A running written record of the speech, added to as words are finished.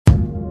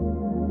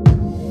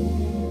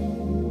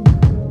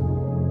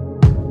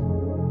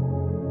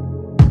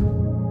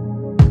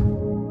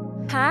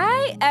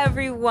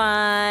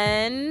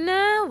everyone.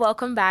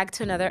 Welcome back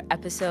to another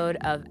episode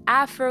of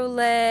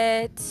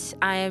Afrolit.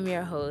 I am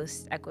your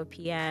host, Equa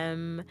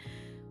PM.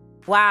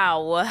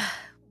 Wow,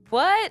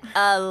 what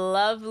a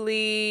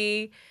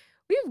lovely...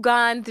 What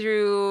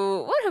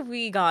have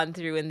we gone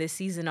through in this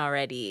season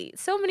already?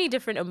 So many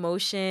different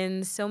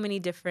emotions, so many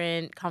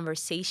different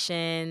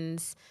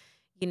conversations.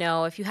 You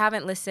know, if you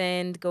haven't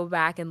listened, go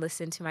back and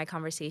listen to my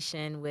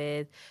conversation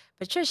with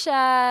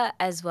Patricia,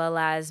 as well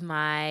as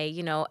my,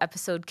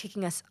 episode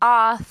kicking us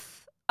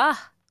off.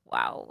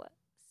 Wow.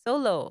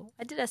 Solo.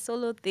 I did a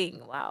solo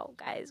thing. Wow,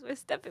 guys,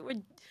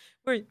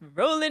 we're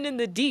rolling in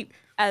the deep,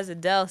 as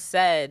Adele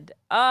said.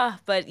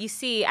 But you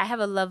see, I have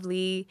a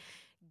lovely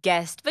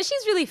guest, but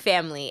she's really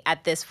family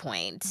at this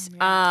point.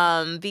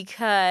 Yeah.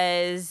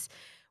 Because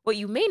what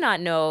you may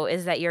not know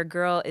is that your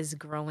girl is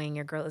growing,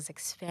 your girl is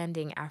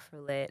expanding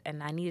Afrolit,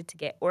 and I needed to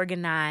get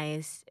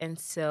organized. And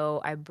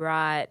so I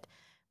brought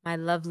my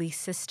lovely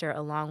sister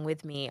along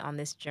with me on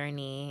this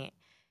journey.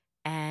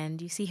 And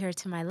you see her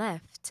to my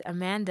left,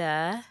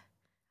 Amanda.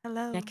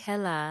 Hello.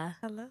 Nakela.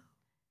 Hello.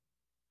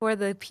 For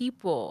the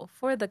people,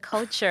 for the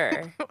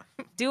culture,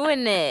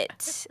 doing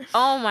it.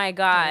 Oh my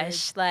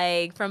gosh.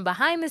 Like from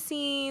behind the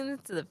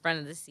scenes to the front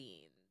of the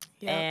scenes.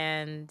 Yep.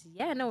 And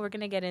we're going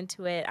to get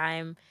into it.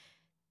 I'm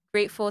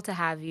grateful to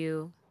have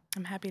you.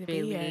 I'm happy to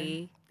be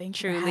here.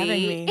 Thank you for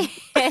having me.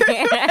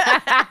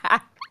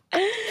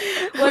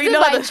 Was it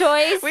my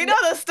choice? We know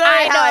the story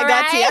I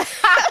got to you.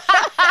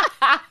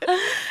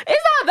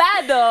 It's not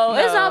bad though. No,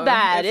 it's not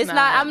bad. It's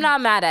not. I'm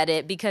not mad at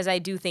it because I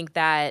do think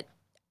that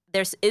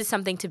there is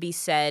something to be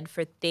said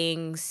for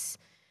things,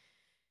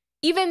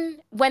 even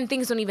when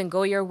things don't even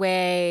go your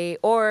way,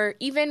 or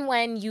even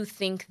when you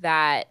think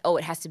that,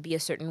 it has to be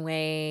a certain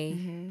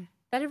way,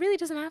 that it really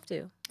doesn't have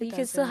to. That you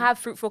can still have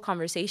fruitful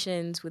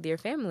conversations with your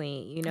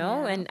family,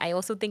 Yeah. And I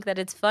also think that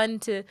it's fun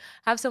to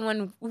have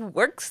someone who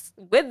works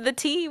with the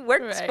team,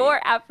 for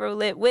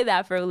Afrolit, with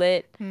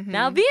Afrolit,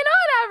 now being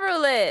on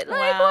Afrolit.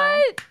 Like,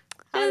 what?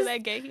 How did I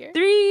get here?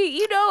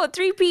 A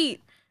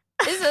three-peat.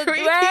 It's a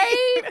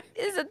right?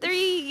 It's a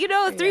three,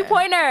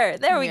 three-pointer.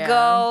 There we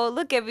go.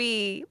 Look at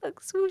me.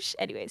 Look, swoosh.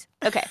 Anyways,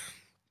 okay.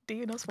 Do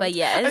you know sports? But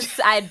yes,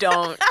 I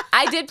don't.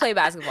 I did play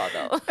basketball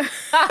though.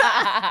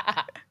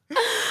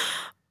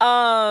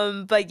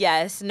 But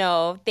yes,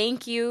 no.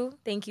 Thank you.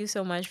 Thank you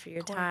so much for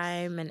your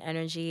time and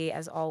energy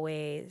as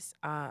always.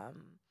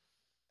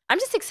 I'm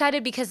just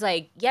excited because,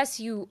 yes,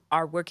 you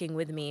are working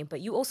with me,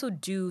 but you also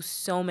do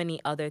so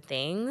many other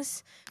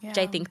things, which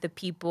I think the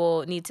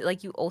people need to,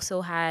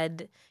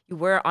 you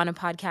were on a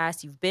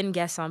podcast, you've been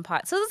guests on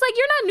pod. So it's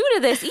you're not new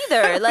to this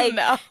either.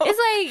 No.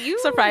 It's you.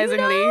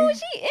 Surprisingly.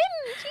 She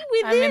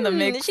within. I'm in the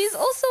mix. She's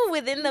also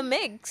within the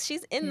mix.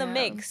 She's in the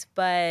mix,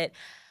 but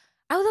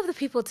I would love the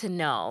people to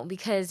know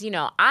because,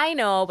 I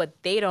know,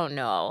 but they don't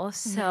know.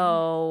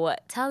 So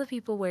tell the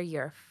people where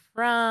you're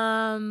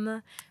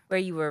from, where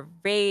you were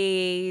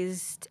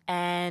raised,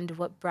 and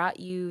what brought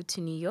you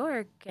to New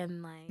York,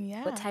 and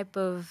what type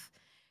of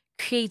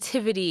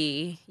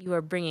creativity you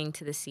are bringing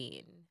to the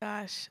scene.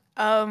 Gosh.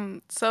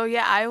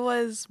 I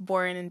was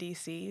born in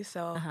DC,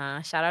 so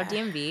shout out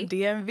DMV.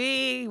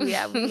 DMV, we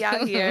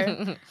out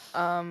here.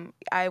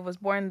 I was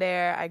born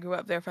there. I grew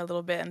up there for a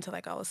little bit until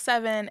I was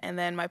 7, and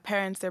then my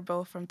parents, they're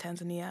both from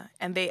Tanzania,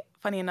 and they,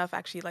 funny enough,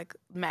 actually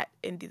met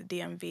in the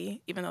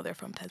DMV, even though they're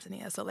from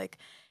Tanzania. So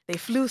they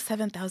flew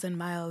 7,000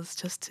 miles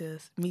just to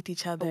meet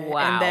each other. Wow.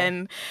 And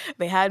then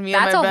they had me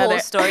and my brother. That's a whole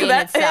story in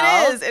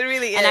itself. It is. It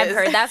really is. And I've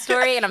heard that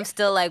story, and I'm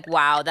still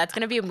wow, that's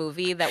going to be a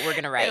movie that we're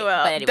going to write.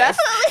 Well, but anyways,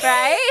 definitely.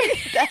 Right?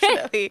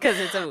 Definitely. Because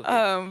it's a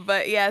movie.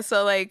 But yeah,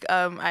 so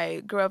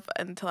I grew up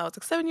until I was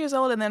 7 years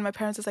old, and then my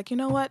parents was you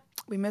know what?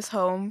 We miss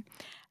home.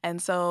 And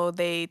so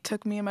they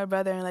took me and my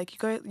brother and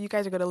you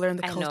guys are going to learn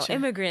the culture. I know,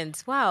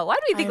 immigrants. Wow. Why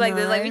do we think like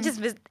this? We just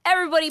miss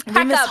everybody pack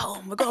we miss up.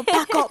 home. We're going to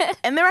pack up.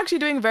 And they're actually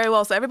doing very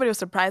well. So everybody was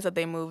surprised that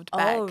they moved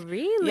back. Oh,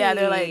 really? Yeah,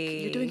 they're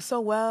you're doing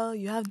so well.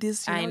 You have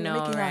this, I know,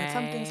 you're making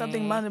right?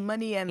 something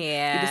money and you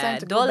dollars. decide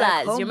to go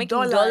back home. You're making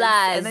dollars.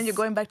 And then you're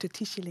going back to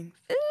T shillings.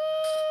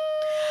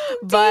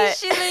 But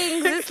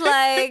shillings, it's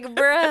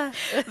bruh.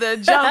 The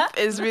jump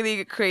is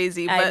really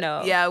crazy. But I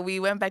know. Yeah,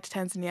 we went back to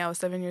Tanzania. I was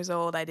 7 years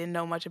old. I didn't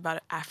know much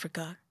about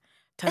Africa.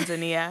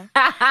 Tanzania.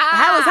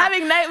 I was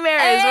having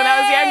nightmares when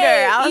I was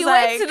younger. I was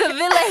went to the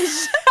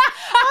village.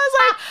 I was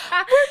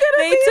we're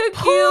gonna be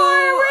poor.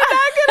 We're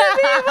not gonna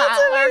be able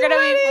to we're gonna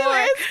be poor.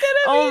 It's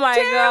gonna be my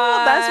terrible.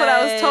 God. That's what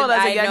I was told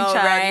as a young child.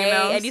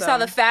 Right? And you saw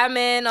the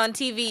famine on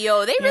TV.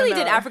 They really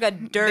did Africa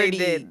dirty.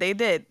 They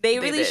did. They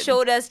really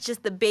showed us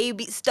just the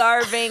baby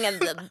starving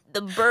and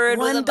the bird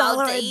was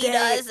about to eat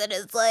us, and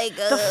it's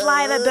the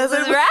fly that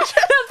doesn't the fly.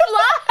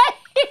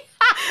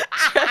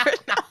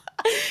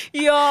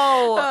 Yo,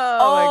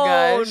 my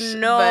gosh.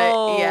 No,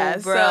 but yeah,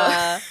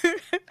 bruh.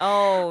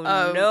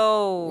 So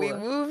no. We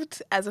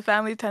moved as a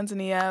family,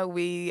 Tanzania,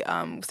 we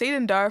stayed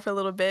in Dar for a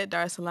little bit,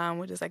 Dar es Salaam,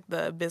 which is like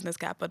the business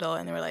capital.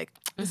 And they were like,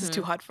 this is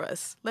too hot for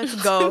us. Let's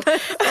go.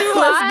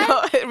 Let's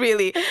go.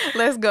 Really.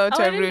 Let's go to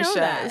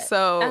Arusha.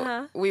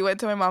 So we went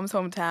to my mom's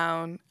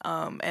hometown.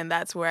 And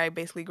that's where I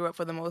basically grew up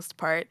for the most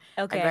part.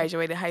 Okay. I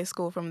graduated high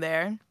school from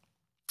there.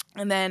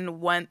 And then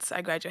once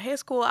I graduated high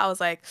school, I was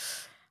like,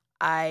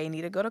 I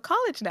need to go to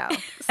college now.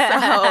 So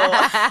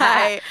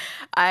I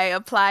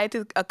applied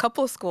to a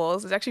couple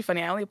schools. It's actually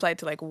funny. I only applied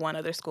to like one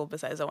other school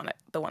besides the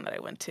one that I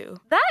went to.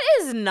 That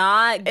is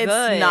not good.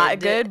 It's not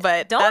good,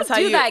 but don't that's how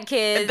do you, that,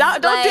 kids. Don't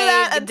do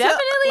that. Until,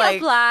 definitely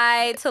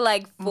apply to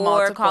like 4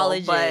 multiple,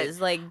 colleges.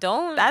 Like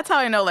don't. That's how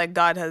I know like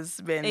God has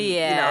been,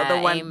 the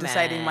one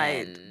deciding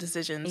my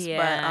decisions.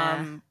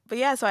 Yeah. But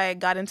yeah, so I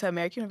got into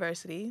American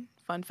University.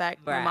 Fun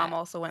fact, my mom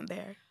also went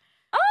there.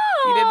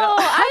 Oh, you didn't know?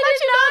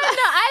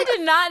 I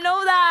did not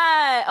know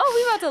that. Oh,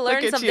 we about to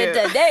learn something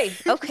today.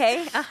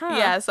 Okay.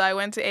 Yeah, so I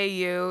went to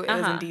AU. It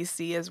was in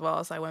DC as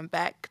well. So I went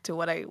back to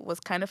what I was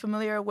kind of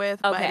familiar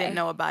with, but I didn't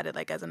know about it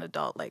like as an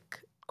adult,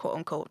 like quote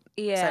unquote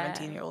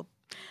 17-year-old.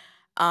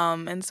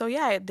 And so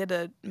yeah, I did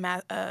a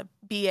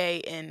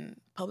BA in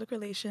public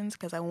relations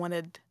because I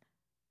wanted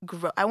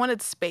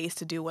space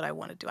to do what I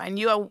want to do. I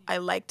knew I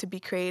liked to be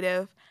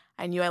creative.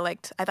 I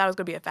thought I was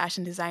gonna be a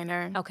fashion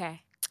designer.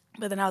 Okay.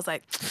 But then I was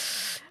like,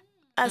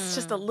 that's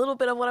just a little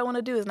bit of what I want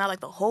to do. It's not like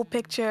the whole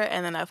picture.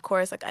 And then of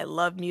course, like I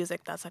love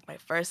music. That's like my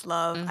first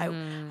love.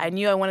 I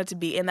knew I wanted to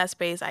be in that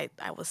space. I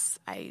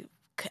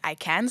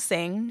can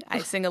sing. I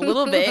sing a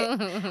little bit.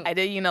 I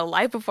did,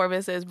 live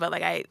performances, but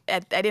like I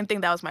didn't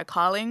think that was my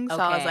calling. So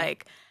I was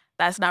like,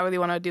 that's not really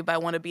what I do, but I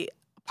want to be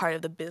part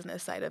of the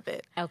business side of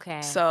it.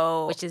 Okay.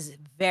 So which is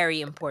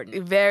very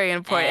important. Very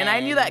important. And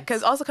I knew that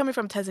because also coming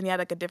from Tanzania, I had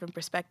like a different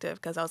perspective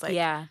because I was like,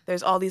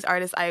 there's all these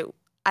artists.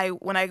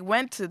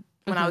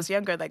 When I was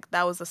younger, like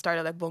that was the start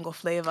of like bongo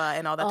flava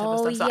and all that type of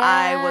stuff. So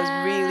I was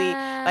really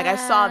like I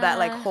saw that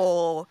like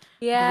whole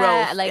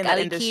growth like in the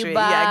Ali industry.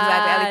 Kiba, Yeah,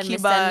 exactly. Ali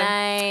Mr. Kiba,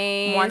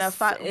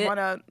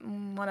 Nice,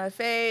 Mwana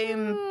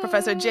Fame,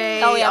 Professor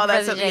J, all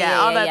that Professor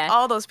stuff.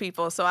 All those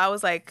people. So I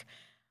was like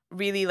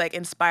really like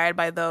inspired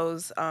by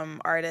those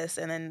artists.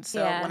 And then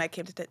so when I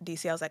came to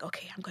DC, I was like,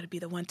 okay, I'm gonna be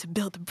the one to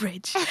build the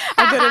bridge.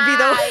 I'm gonna be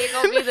You're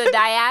gonna be the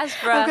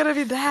diaspora. I'm gonna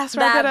be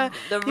diaspora.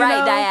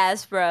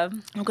 Diaspora.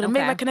 I'm gonna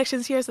make my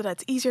connections here so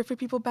that's easier for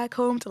people back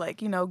home to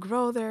like,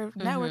 grow their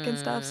network and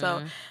stuff.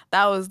 So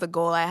that was the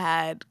goal I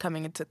had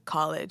coming into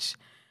college.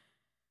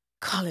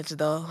 College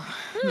though,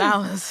 that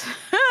was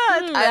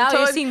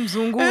you seem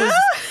zungus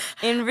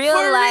in real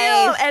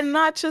life, and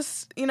not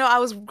just I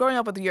was growing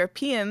up with the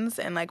Europeans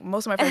and like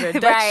most of my friends are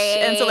Dutch,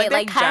 and so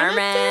like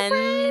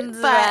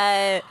Germans,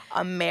 but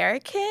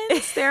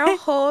Americans, they're a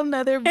whole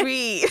nother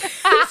breed. So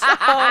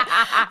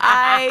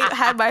I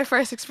had my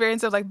first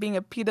experience of like being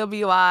a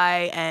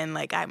PWI, and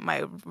like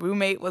my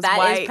roommate was white.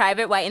 That is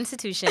private white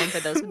institution for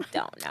those who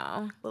don't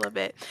know. A little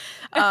bit.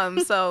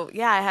 So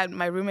yeah, I had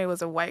my roommate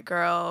was a white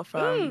girl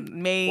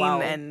from Maine.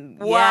 And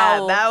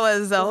yeah, that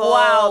was a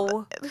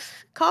whole.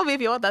 Call me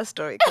if you want that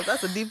story because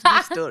that's a deep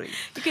story.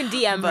 You can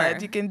DM her.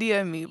 You can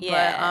DM me.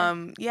 Yeah.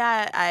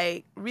 But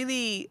I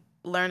really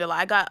learned a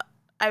lot.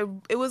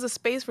 It was a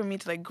space for me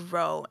to like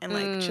grow and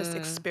like just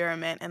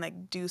experiment and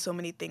like do so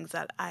many things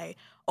that I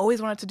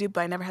always wanted to do,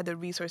 but I never had the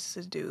resources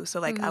to do.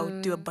 So like I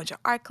would do a bunch of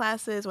art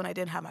classes when I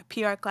didn't have my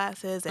PR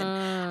classes, and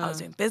I was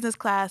doing business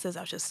classes. I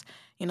was just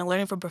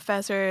learning from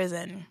professors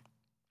and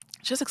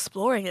just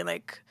exploring it,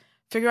 like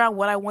figure out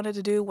what I wanted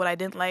to do, what I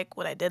didn't like,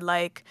 what I did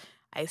like.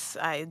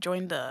 I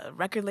joined a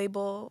record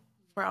label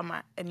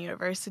in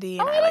university.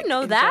 And I didn't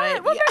know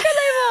that. What record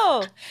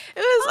label?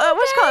 It was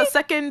what's called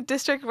Second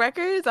District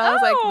Records. I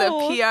was like the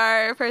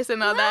PR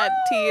person on that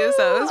team,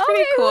 so it was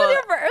pretty cool. Who's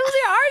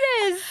your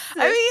artist?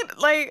 I mean,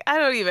 like I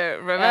don't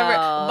even remember.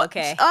 Oh,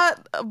 okay.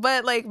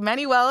 But like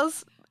Manny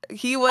Wells.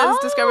 He was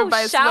discovered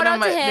by shout one out of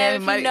my to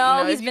him. If you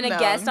know, he's been a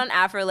guest on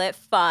Afrolit.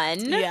 Fun.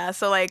 Yeah,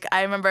 so like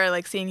I remember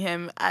like seeing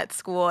him at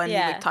school and he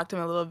like talked to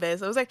him a little bit.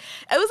 So it was like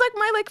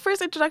my like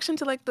first introduction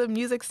to like the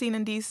music scene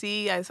in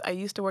DC. I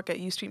used to work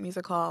at U Street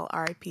Music Hall,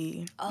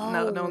 RIP. Oh,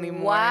 no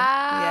anymore.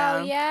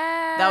 Wow.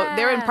 Yeah.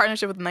 They were in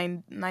partnership with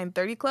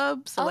 930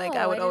 Club, so like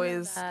I would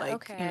always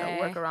like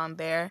work around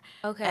there.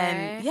 Okay.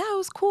 And yeah, it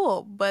was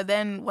cool. But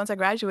then once I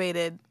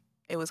graduated,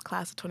 it was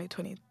class of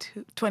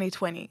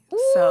 2020. Ooh,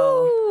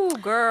 so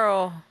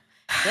girl.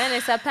 Then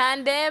it's a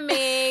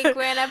pandemic.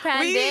 We're in a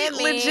pandemic.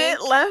 We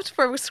legit left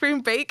for Scream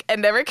Bake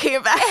and never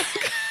came back.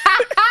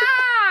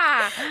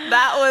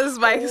 That was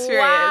my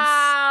experience.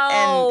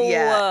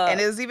 Wow. And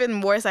it was even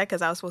more sad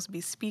because I was supposed to be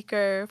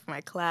speaker for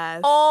my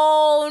class.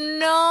 Oh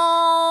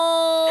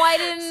no, I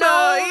didn't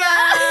know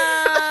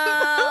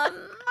that.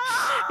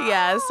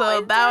 Yeah,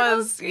 so that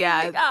was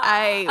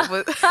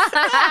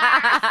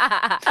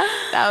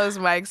that was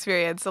my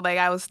experience. So like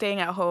I was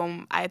staying at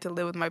home. I had to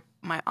live with my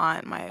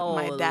aunt, my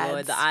dad.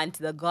 Lord,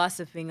 the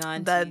gossiping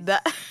aunt.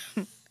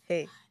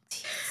 Hey,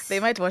 they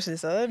might watch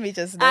this. So let me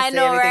just. I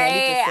know,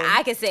 right?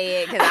 I can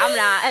say it because I'm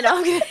not. And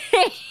I'm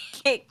kidding.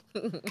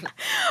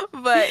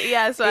 But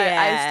yeah, so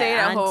I stayed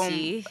at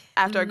auntie. home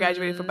after I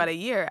graduated for about a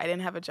year. I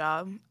didn't have a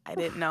job. I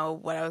didn't know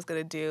what I was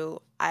gonna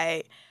do.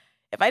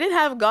 If I didn't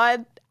have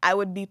God, I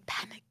would be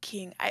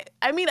panicking.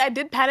 I mean, I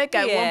did panic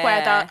at one point.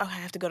 I thought, oh, I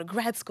have to go to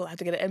grad school. I have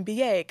to get an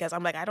MBA because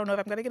I'm like, I don't know if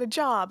I'm gonna get a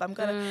job. I'm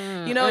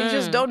gonna, you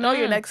just don't know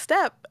your next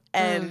step.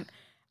 And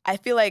I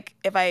feel like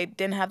if I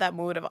didn't have that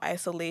mood of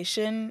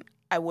isolation,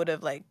 I would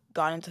have like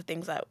gone into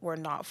things that were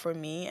not for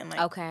me and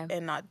like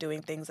and not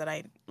doing things that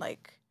I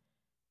like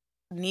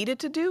needed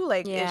to do.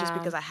 Like it's just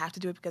because I have to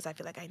do it because I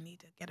feel like I need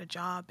to get a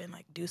job and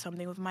like do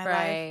something with my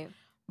life.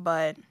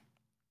 But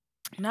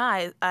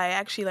I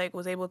actually like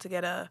was able to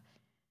get a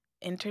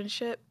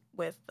internship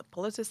with the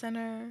Pulitzer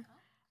Center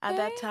at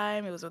that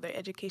time. It was with their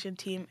education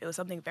team. It was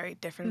something very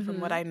different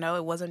from what I know.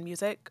 It wasn't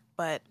music,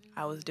 but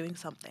I was doing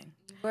something.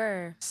 You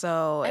were.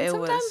 So and it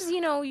sometimes, was.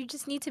 you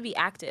just need to be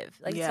active.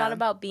 Like it's not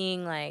about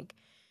being like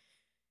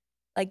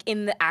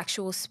in the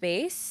actual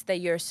space that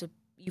you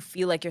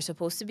feel like you're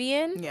supposed to be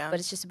in. Yeah. But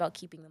it's just about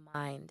keeping the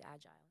mind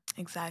agile.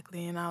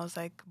 Exactly. And I was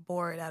like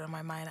bored out of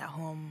my mind at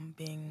home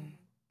being,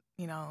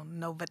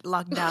 but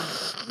locked down.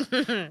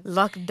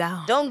 Locked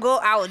down. Don't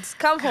go out.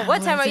 Come home.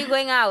 What time are you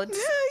going out?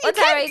 What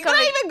time are you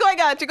coming? You're not even going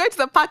out. You're going to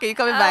the pocket. You're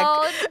coming back.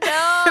 Oh,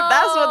 no.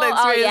 That's what the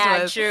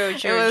experience was.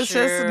 True. It was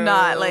just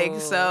not like,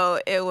 so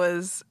it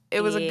was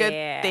a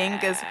good thing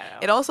because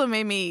it also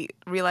made me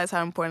realize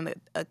how important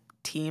a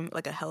team,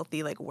 like a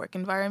healthy like work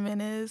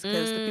environment is,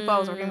 because the people I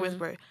was working with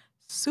were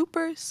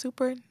super,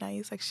 super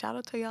nice. Like shout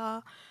out to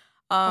y'all.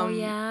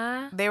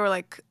 They were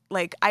like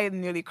I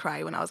nearly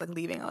cried when I was like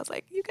leaving. I was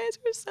like, you guys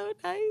were so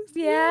nice.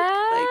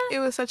 Yeah. Like it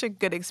was such a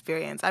good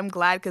experience. I'm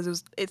glad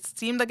because it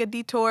seemed like a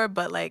detour,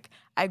 but like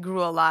I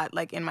grew a lot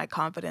like in my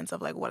confidence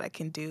of like what I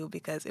can do,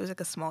 because it was like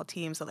a small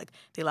team. So like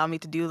they allowed me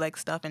to do like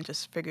stuff and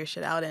just figure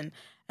shit out and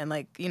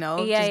like,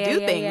 just do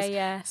things.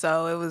 Yeah.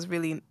 So it was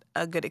really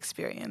a good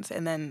experience.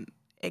 And then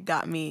it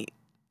got me,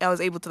 I was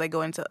able to like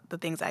go into the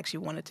things I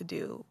actually wanted to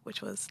do,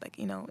 which was like,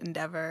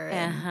 Endeavor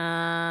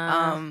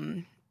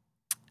and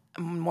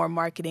more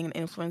marketing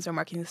and influencer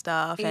marketing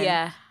stuff.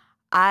 And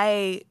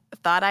I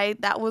thought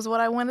that was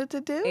what I wanted to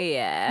do.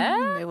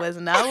 Yeah. It was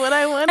not what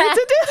I wanted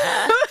to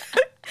do.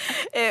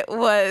 It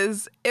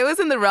was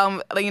in the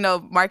realm, like,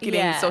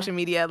 marketing, social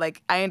media.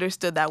 Like I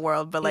understood that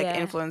world, but like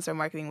influencer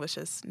marketing was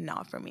just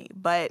not for me.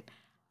 But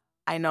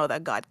I know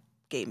that God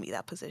gave me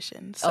that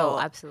position. So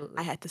absolutely.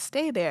 I had to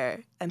stay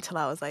there until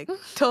I was like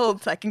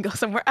told I can go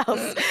somewhere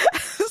else.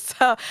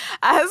 So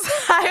as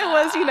I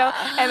was,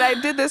 and I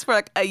did this for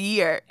like a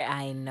year.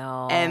 I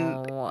know.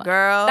 And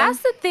girl, that's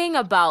the thing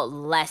about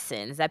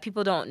lessons that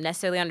people don't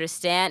necessarily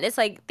understand. It's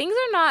like things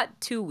are not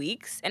 2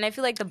 weeks. And I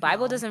feel like the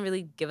Bible doesn't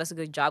really give us a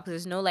good job, because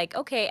there's no like,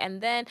 okay, and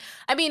then,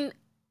 I mean,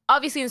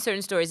 obviously in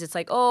certain stories it's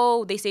like,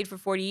 oh, they stayed for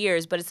 40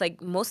 years. But it's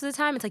like most of the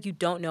time it's like you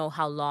don't know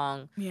how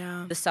long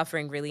the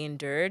suffering really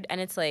endured. And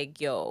it's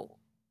like, yo,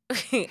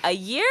 a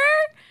year?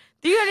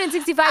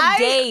 365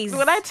 days.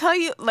 When I tell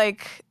you,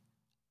 like,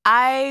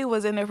 I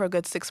was in there for a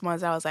good 6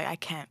 months. I was like,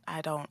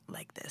 I don't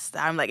like this.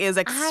 I'm like, it was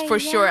like for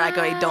sure, I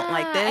don't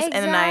like this. Exactly.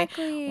 And then I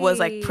was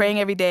like praying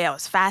every day. I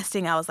was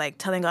fasting. I was like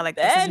telling God, like,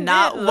 this is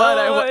not what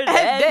I want.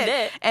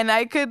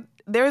 And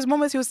there was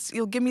moments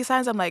he'll give me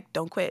signs. I'm like,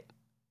 don't quit.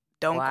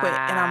 Don't quit.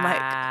 And I'm like,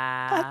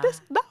 God, this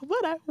is not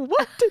what I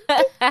want to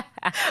do.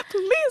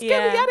 Please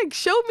get me out and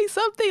show me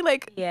something.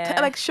 Like,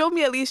 like show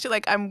me at least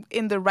like I'm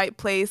in the right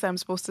place. I'm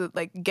supposed to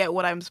like get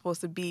what I'm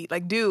supposed to be,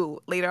 like do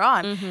later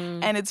on.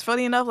 And it's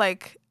funny enough,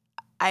 like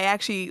I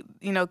actually,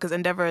 because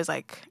Endeavor is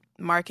like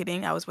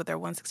marketing. I was with their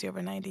 160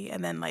 over 90.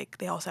 And then like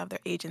they also have their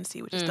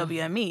agency, which is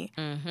WME.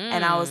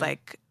 And I was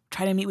like,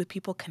 try to meet with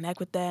people,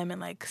 connect with them,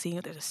 and like seeing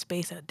if there's a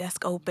space and a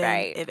desk open.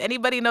 Right. If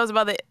anybody knows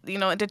about the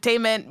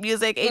entertainment,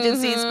 music,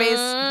 agency space,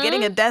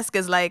 getting a desk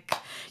is like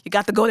you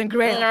got the golden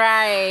grail.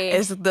 Right.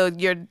 It's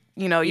you're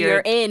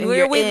in.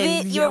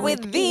 You're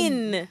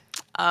within.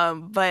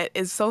 But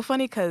it's so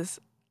funny because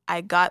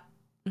I got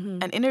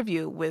an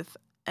interview with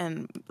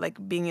and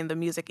like being in the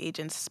music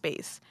agent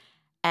space,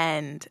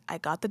 and I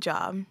got the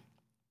job,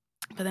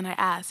 but then I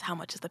asked how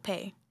much is the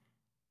pay,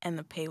 and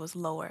the pay was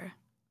lower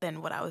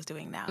than what I was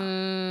doing now.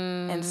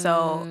 And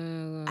so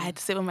I had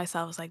to sit with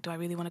myself. I was like, do I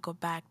really want to go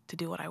back to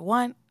do what I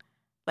want,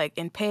 like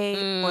in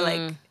pay, or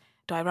like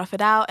do I rough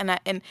it out? And I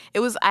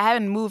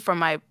haven't moved from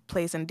my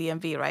place in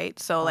DMV, right?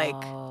 So like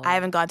I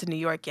haven't gone to New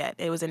York yet.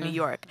 It was in New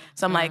York.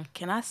 So I'm like,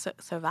 can I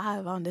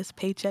survive on this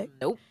paycheck?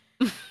 Nope.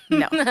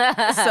 No.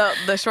 So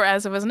the short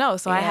answer was no.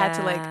 So I had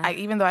to like,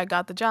 even though I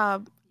got the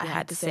job, I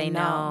had to say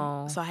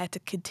no. So I had to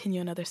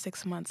continue another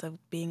 6 months of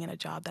being in a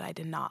job that I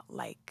did not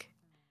like.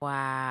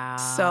 Wow.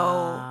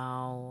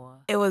 So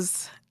it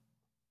was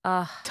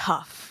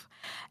tough.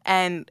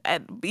 And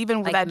even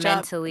with like that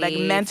job, like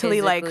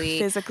mentally, like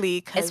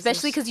physically.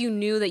 Especially because you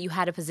knew that you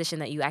had a position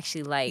that you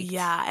actually liked.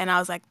 Yeah. And I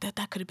was like,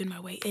 that could have been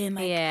my way in.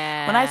 Like,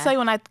 when I tell you,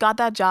 when I got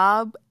that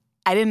job,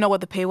 I didn't know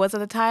what the pay was at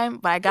the time,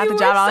 but I got the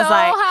job. I was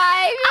like,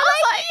 yeah.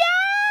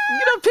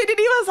 P.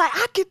 Diddy was like,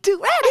 I could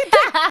do anything.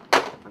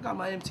 I got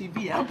my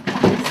MTV out.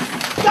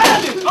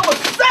 Savage! I'm a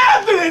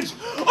savage!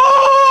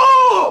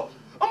 Oh!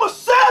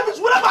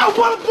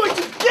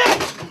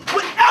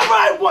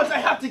 I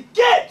have to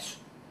get!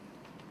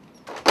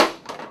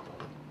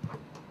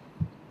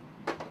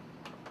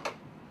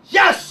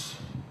 Yes!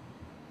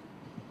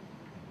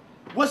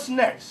 What's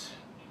next?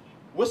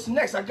 What's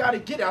next? I gotta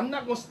get it. I'm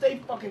not gonna stay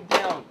fucking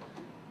down.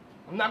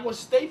 I'm not gonna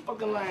stay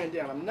fucking lying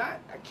down. I'm not.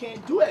 I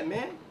can't do it,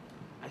 man.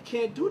 I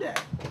can't do that.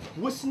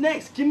 What's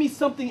next? Give me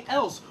something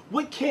else.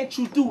 What can't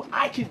you do?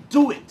 I can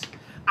do it.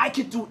 I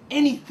can do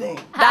anything.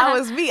 That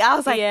was me. I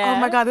was like, Yeah. oh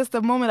my God, this is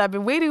the moment I've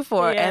been waiting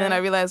for. Yeah. And then I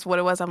realized what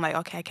it was. I'm like,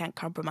 okay, I can't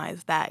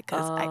compromise that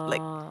because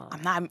Oh.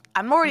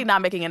 I'm already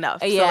not making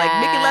enough. Yeah. So like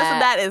making less of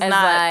that is It's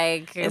not,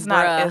 like, it's bruh,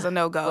 not, it's a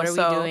no-go. What are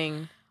So we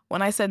doing?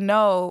 when I said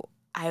no,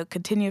 I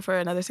continued for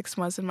another 6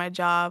 months in my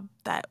job.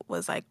 That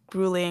was like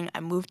grueling. I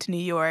moved to New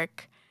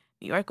York.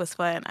 New York was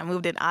fun. I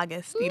moved in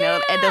August, end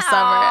of summer.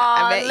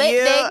 I met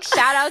you. Litnick.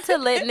 Shout out to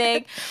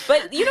Litnick.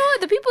 But you know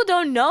what? The people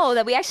don't know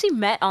that we actually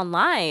met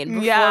online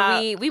before Yeah.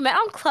 we met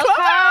on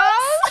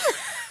Clubhouse.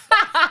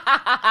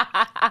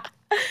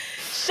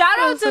 Shout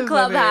out That's to so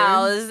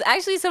Clubhouse.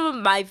 Actually, some of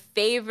my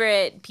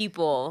favorite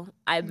people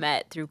I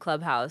met through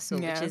Clubhouse,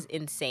 which Yeah. is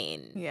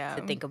insane Yeah.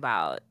 to think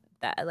about.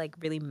 That I like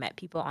really met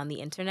people on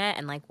the internet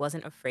and like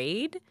wasn't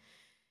afraid.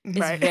 It's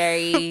Right.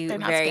 very, They're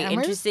not very scammers?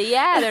 interesting.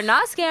 Yeah, they're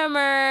not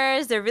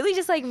scammers. They're really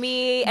just like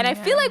me. And I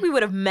feel Yeah. like we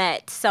would have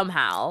met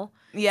somehow.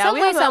 Yeah, Some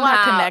we way, have a lot of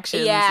somehow.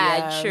 connections.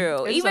 Yeah, true. It's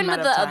just a Even with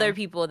matter the of other time.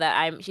 people that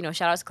I'm,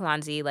 shout out to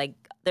Kalanzi. Like,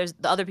 there's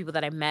the other people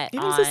that I met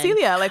Even on.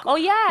 Cecilia, like Oh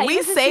yeah, we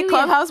even say Cecilia.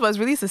 Clubhouse, but it's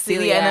really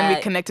Cecilia, and then we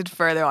Cecilia. connected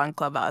further on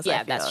Clubhouse.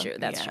 Yeah, I that's feel. true.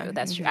 That's Yeah. true.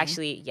 That's true. Mhm.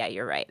 Actually, yeah,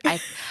 you're right.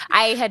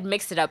 I had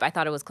mixed it up. I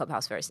thought it was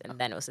Clubhouse first, and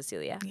then it was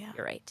Cecilia. Yeah.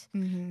 You're right.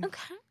 Mhm.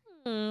 Okay.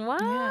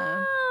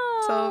 Wow.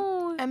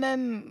 So, and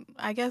then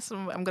I guess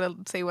I'm gonna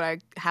say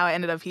how I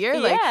ended up here.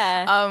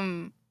 Yeah.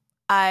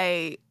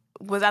 I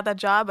was at that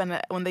job, and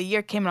when the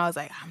year came, and I was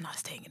like, I'm not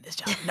staying in this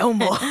job no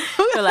more.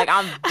 You're like,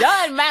 I'm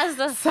done,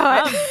 master. So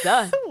I'm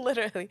done.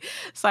 literally.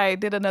 So I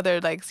did another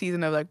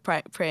season of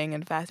praying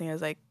and fasting. I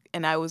was like,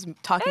 and I was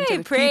talking to Hey,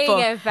 the praying people.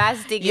 and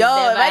fasting is Yo,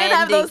 never if I didn't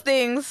have ending. those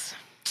things,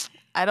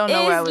 I don't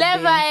know where I It's would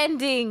never be.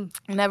 ending.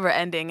 Never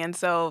ending. And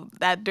so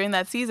during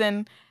that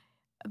season,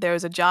 there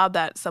was a job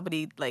that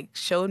somebody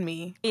showed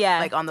me,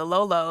 Yeah. on the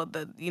low.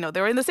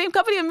 They were in the same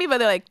company as me, but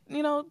they're like,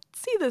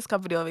 see this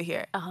company over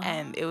here,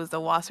 and it was the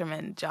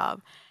Wasserman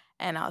job.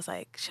 And I was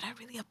like, should I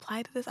really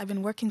apply to this? I've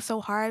been working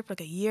so hard for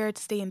a year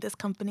to stay in this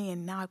company,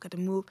 and now I've got to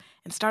move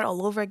and start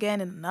all over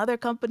again in another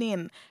company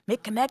and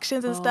make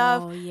connections and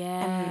stuff. Oh,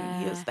 yeah.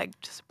 And he was like,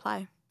 just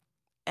apply.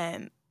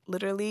 And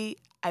literally,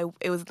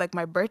 it was like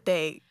my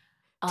birthday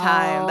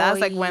time. That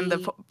was when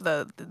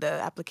the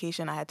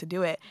application I had to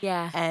do it.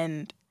 Yeah.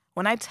 And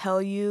when I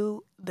tell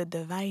you the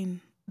divine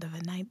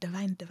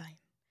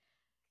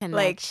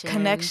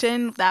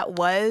connection that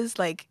was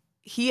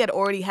he had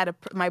already had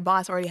my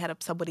boss already had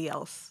somebody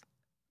else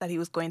that he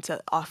was going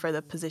to offer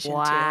the position to,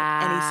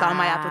 and he saw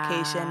my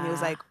application. He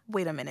was like,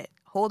 wait a minute,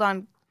 hold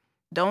on,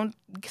 don't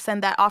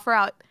send that offer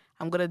out.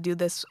 I'm gonna do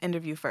this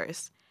interview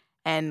first.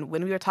 And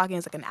when we were talking,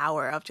 it's an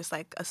hour of just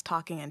us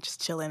talking and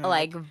just chilling,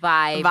 and,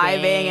 vibing.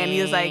 And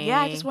he was like,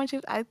 yeah, I just want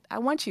you. I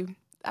want you.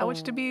 I want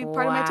you to be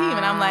part of my team.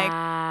 And I'm like,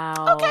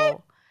 okay,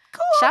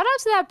 cool. Shout out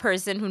to that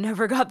person who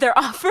never got their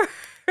offer.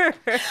 I'm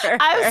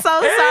so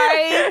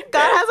sorry.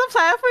 God has a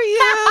plan for you.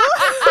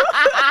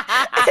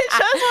 It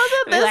just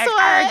wasn't this one.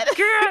 I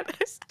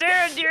can't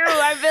stand you.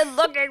 I've been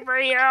looking for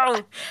you. You're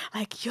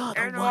the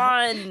Good one.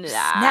 one.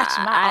 Snatch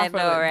my I offer,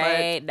 know, but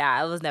right?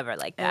 Nah, it was never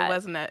like that. It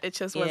wasn't. It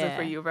just wasn't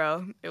for Yeah. you,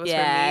 bro. It was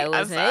Yeah, for it me.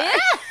 I'm wasn't. sorry.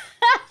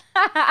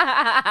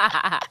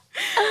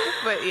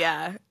 But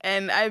yeah,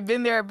 and I've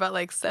been there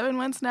about 7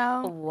 months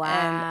now. Wow.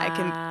 And I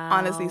can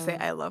honestly say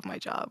I love my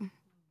job.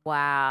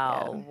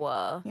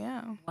 Wow.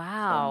 Yeah.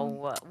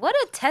 Wow. What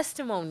a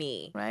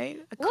testimony. Right?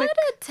 What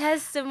a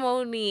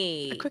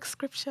testimony. A quick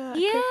scripture.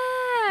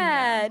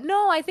 Yeah.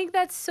 No, I think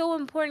that's so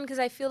important because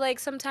I feel like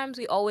sometimes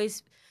we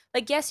always,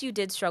 yes, you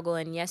did struggle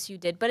and yes, you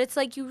did, but it's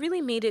you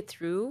really made it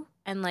through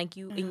and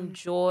you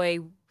enjoy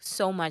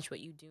so much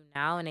what you do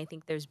now. And I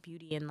think there's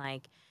beauty in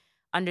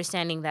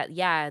understanding that,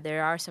 yeah,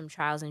 there are some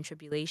trials and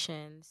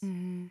tribulations,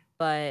 Mm-hmm.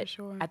 but For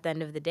sure. at the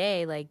end of the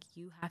day,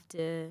 you have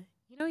to,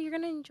 you're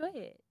going to enjoy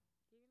it.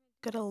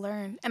 Gotta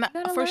learn. And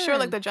Gotta for sure,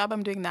 learn. the job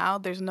I'm doing now,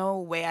 there's no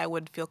way I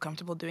would feel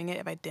comfortable doing it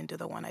if I didn't do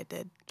the one I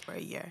did for a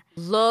year.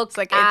 Look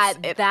It's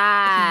at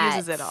that. He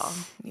uses it all.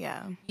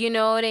 Yeah. You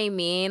know what I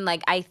mean?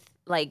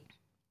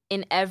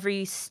 In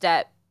every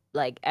step,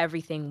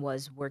 everything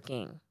was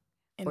working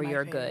In for my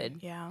your favor. good.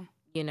 Yeah.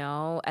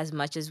 As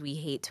much as we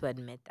hate to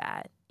admit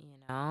that,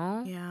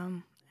 Yeah.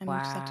 And you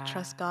just have to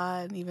trust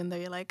God, even though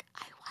you're like,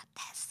 I want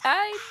this.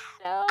 I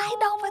know. I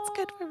know what's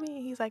good for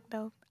me. He's like,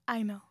 no,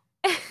 I know.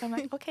 I'm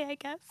like, okay, I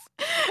guess.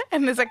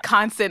 And there's a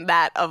constant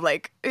that of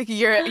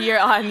year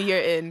on, year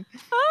in.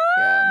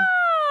 Yeah.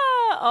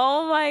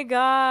 Oh my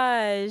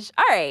gosh.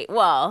 All right.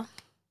 Well,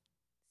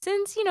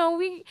 since,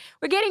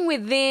 we're getting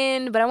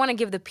within, but I want to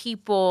give the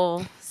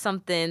people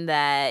something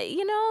that,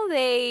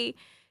 they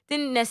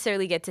didn't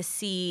necessarily get to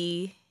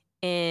see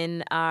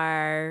in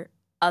our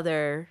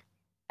other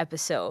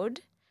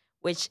episode,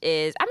 which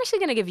is I'm actually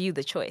gonna give you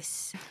the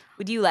choice.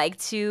 Would you like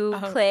to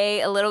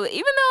play a little?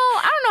 Even though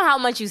I don't know how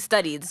much you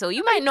studied, so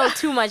you might know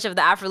too much of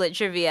the Afrolit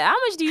trivia. How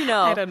much do you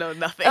know? I don't know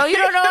nothing. Oh, you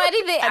don't know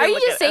anything? Are you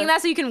just saying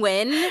that so you can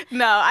win?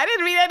 No, I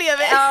didn't read any of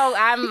it.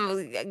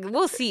 Oh,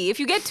 we'll see. If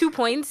you get 2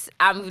 points,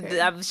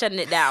 I'm shutting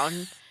it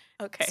down.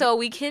 Okay. So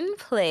we can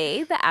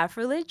play the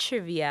Afrolit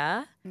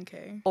trivia,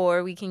 Okay.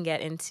 or we can get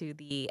into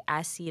the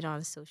I See It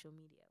on social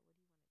media.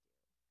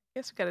 I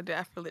guess we gotta do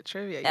Afrolit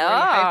trivia. You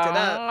already hyped it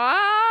up.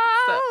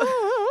 So.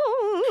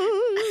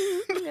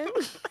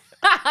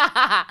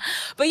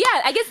 But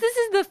yeah, I guess this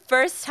is the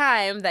first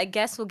time that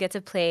guests will get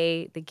to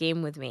play the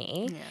game with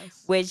me,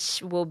 Yes.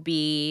 which will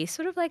be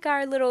sort of like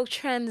our little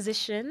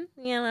transition,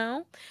 you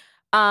know?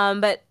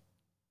 But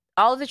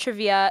all of the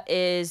trivia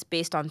is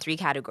based on 3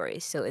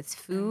 categories. So it's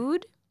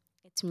food,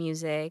 it's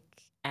music,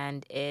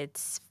 and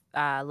it's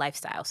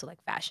lifestyle, so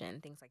like fashion,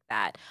 things like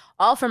that.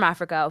 All from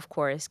Africa, of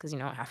course, because, you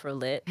know,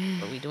 Afro-lit,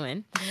 what we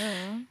doing.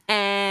 Yeah.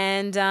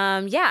 And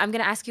yeah, I'm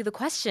going to ask you the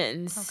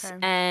questions. Okay.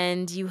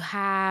 And you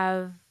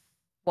have,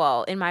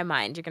 well, in my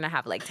mind, you're going to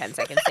have like 10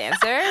 seconds to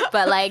answer.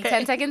 But like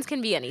 10 seconds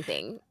can be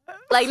anything.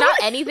 Like not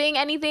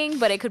anything,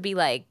 but it could be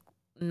like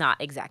not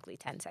exactly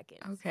 10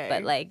 seconds. Okay.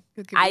 But like,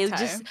 I'm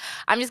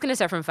I'm just going to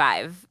start from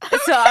 5.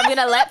 So I'm going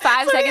to let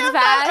 5 seconds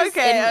pass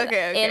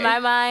Okay. in my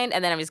mind.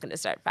 And then I'm just going to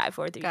start 5,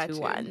 4, 3, 2,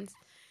 1.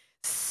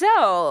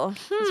 So,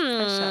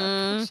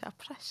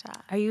 pressure.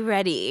 Are you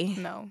ready?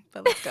 No,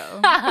 but let's go.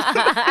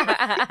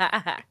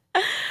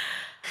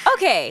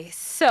 Okay,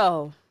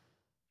 so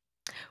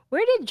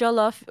where did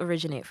jollof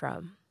originate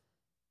from?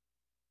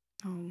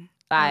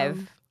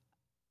 5,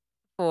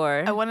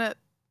 4. I want to.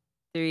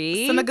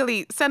 3. Senegal.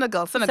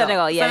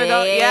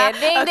 Yeah.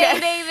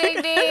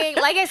 Ding.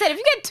 Like I said, if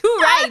you get 2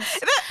 right,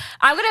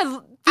 I'm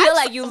gonna feel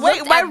like you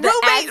looked my at the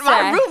answer.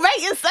 My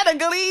roommate is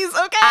Senegalese.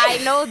 Okay. I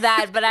know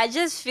that, but I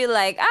just feel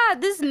like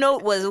this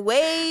note was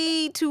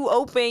way too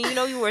open. You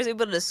know, you were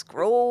able to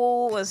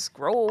scroll. Hit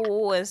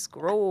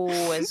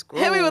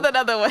me with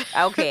another one.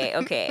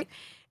 Okay.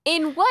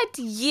 In what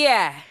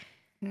year?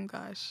 Oh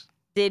gosh.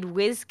 Did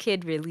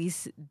Wizkid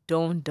release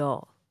Don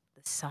Do,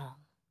 the song?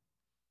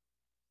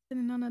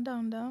 Sitting on a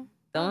don.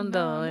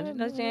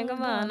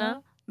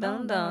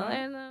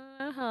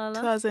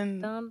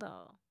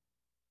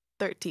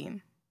 2013.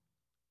 Is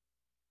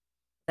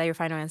that your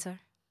final answer?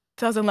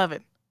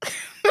 2011.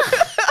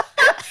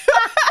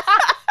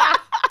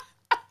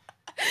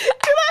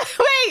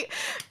 Wait,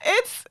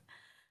 it's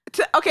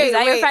okay. Is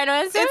that your final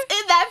answer? It's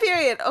in that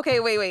period. Okay,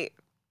 wait.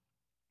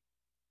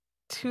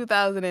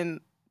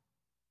 2011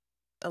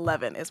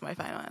 is my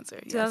final answer.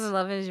 Yes.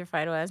 2011 is your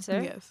final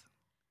answer? Yes.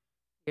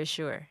 You're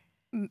sure?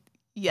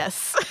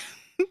 Yes.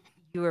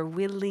 You are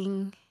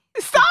willing.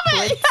 Stop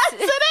it! Yes,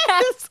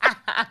 it is.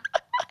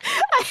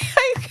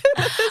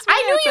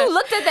 I knew you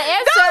looked at the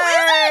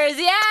answers.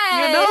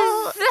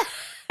 Yes.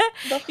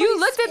 You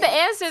looked at the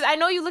answers. I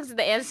know you looked at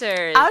the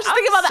answers. I was just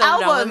thinking about the so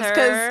done albums with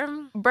because her.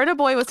 Burna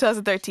Boy was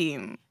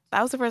 2013.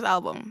 That was the first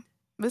album.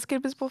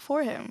 Wizkid was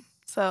before him.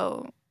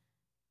 So,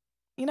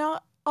 you know,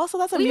 also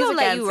that's a we music gonna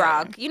let answer. you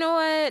rock. You know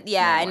what?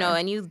 Yeah, No I know, more.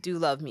 and you do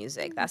love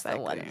music. That's the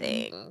one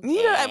thing.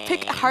 You know,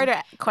 pick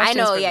harder questions. I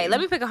know. for Yeah, me.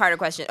 let me pick a harder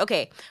question.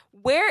 Okay,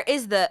 where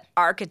is the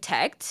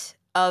architect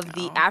of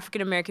the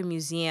African American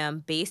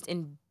Museum based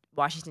in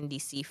Washington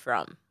D.C.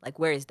 from? Like,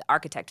 where is the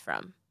architect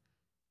from?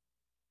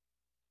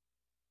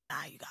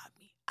 Nah, you got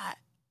me. I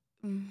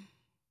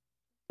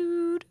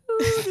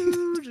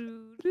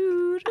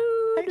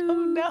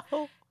don't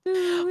know.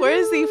 Where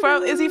is he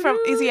from? Is he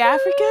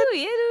African?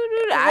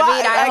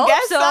 I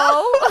guess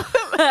so.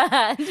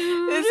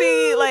 Is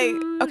he like,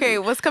 okay,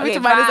 what's coming to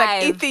mind is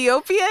like 5,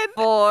 Ethiopian?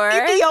 4,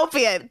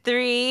 Ethiopian.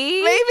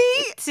 3,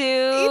 Maybe? 2,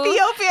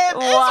 Ethiopian.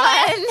 1.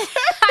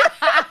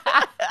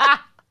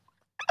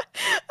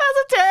 That's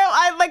a terrible,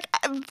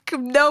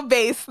 no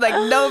base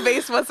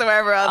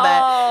whatsoever on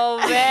that. Oh,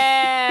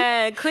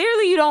 man.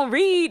 Clearly you don't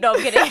read. No,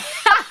 I'm kidding.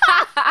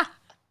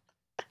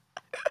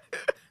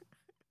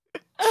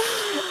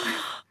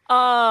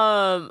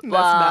 That's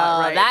not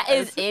right. That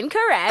is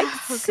incorrect.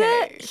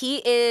 Okay.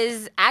 He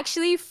is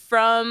actually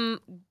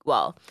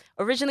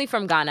originally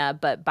from Ghana,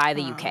 but by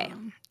the UK.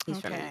 He's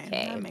from the UK.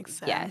 That makes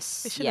sense.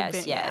 Yes, It should have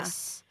been,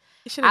 yes.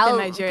 It should have been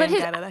Nigerian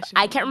Ghana. That should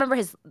I can't remember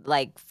his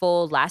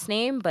full last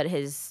name, but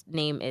his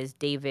name is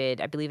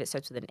David. I believe it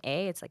starts with an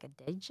A. It's like a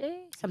DJ,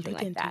 something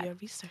like that. Do your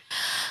research.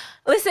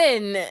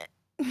 Listen,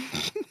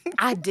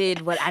 I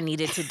did what I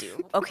needed to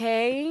do.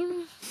 Okay.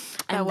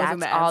 And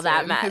wasn't that's the all answer.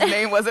 that matters. His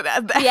name wasn't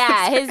that.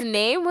 Yeah, his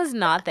name was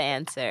not the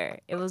answer.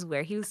 It was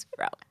where he was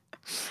from.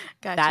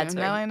 Gotcha. That's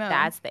now I know.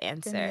 That's the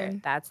answer.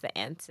 ahead. That's the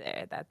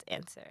answer. That's the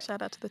answer.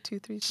 Shout out to the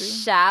 233.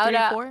 Shout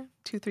out.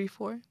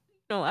 234.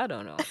 No, I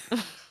don't know.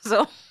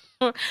 So,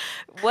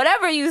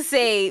 whatever you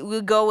say,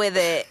 we'll go with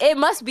it. It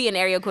must be an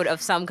area code of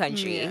some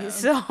country. Yeah.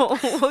 So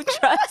we'll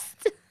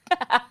trust.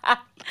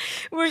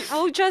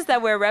 We'll trust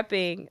that we're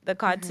repping the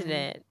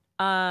continent.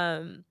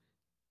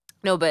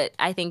 No, but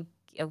I think,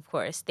 of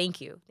course,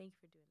 thank you. Thank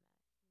you for doing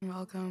that. You're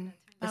welcome.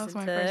 That was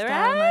Listen my to first the-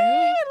 time.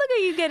 Right? Look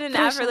at you getting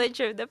Pressure. Afrolit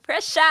trip. The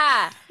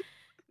pressure.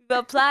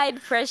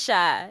 applied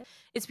pressure.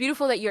 It's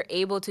beautiful that you're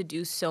able to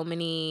do so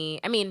many.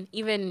 I mean,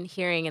 even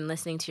hearing and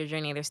listening to your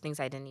journey, there's things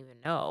I didn't even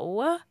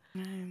know.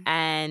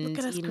 And look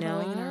at us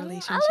growing in our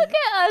relationship. Look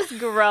at us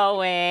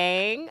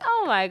growing.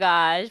 Oh my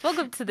gosh!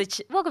 Welcome to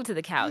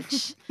the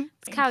couch. This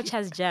couch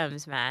has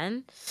gems,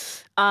 man.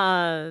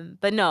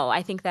 But no,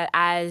 I think that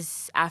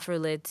as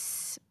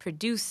Afrolit's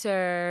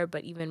producer,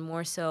 but even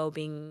more so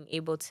being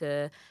able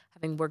to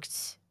having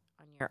worked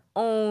on your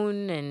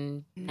own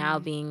and now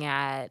being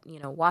at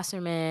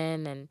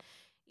Wasserman, and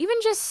even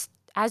just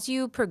as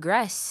you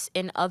progress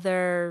in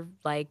other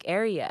like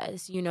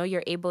areas,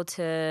 you're able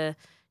to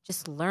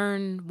just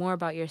learn more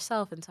about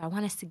yourself. And so I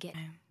want us to get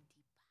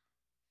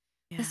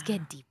let's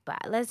get deeper.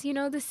 Let's,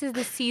 this is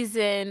the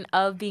season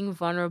of being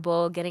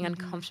vulnerable, getting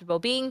uncomfortable,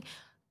 being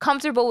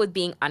comfortable with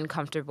being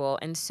uncomfortable.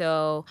 And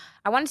so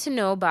I wanted to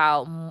know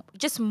about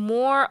just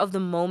more of the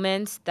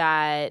moments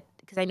that,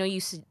 because I know you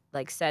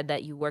said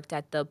that you worked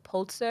at the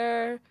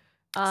Pulitzer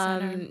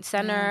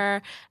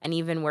Center and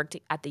even worked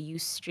at the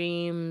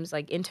Ustreams,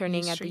 like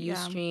interning at the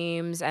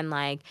Ustreams and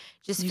like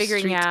just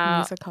figuring out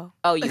music hall.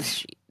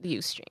 Ustream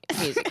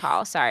music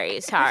hall.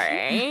 Sorry.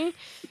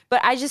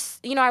 But I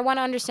just, I want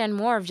to understand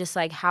more of just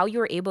like how you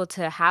were able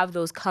to have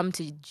those come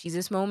to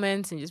Jesus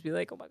moments and just be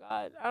like, oh my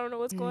God, I don't know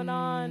what's going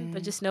on.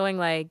 But just knowing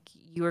like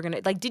you were going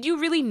to, like, did you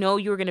really know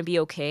you were going to be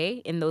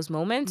okay in those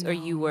moments? Or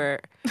you were,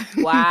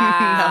 wow.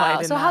 No, I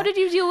did so not. How did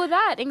you deal with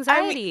that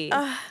anxiety?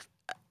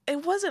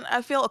 It wasn't,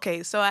 I feel,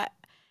 okay, so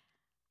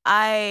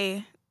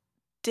I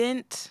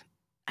didn't,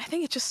 I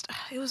think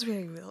it was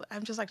really real.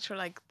 I'm just like trying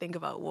to like think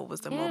about what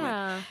was the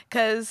moment.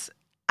 Because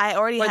I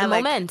already had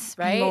like moments,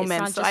 right?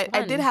 Moments. So I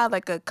did have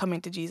like a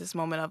coming to Jesus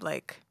moment of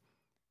like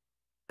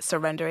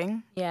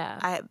surrendering.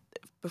 Yeah.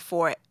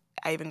 Before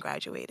I even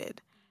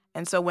graduated.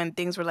 And so when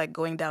things were like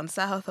going down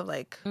south of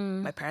like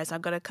my parents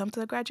not gonna come to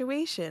the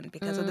graduation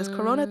because of this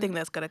corona thing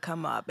that's gonna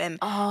come up. And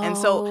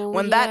so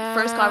when that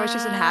first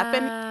conversation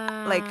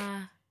happened, like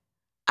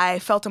I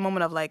felt a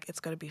moment of like, it's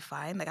gonna be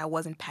fine. Like I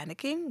wasn't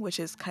panicking, which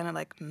is kind of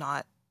like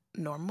not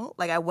normal.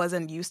 Like I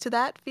wasn't used to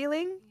that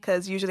feeling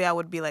because usually I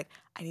would be like,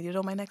 I need to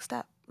know my next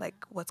step.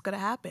 Like what's gonna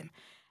happen?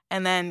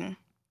 And then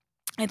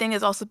I think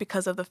it's also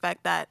because of the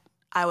fact that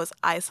I was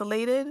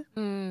isolated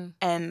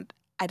and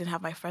I didn't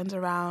have my friends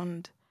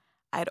around.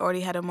 I'd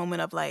already had a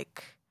moment of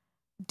like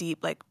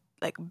deep, like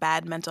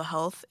bad mental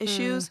health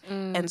issues.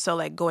 And so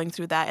like going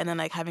through that and then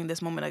like having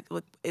this moment,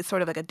 like it's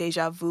sort of like a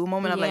deja vu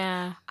moment of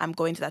like, I'm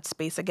going to that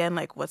space again,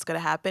 like what's going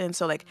to happen? And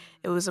so like,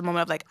 it was a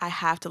moment of like, I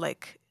have to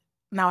like,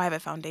 now I have a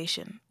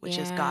foundation, which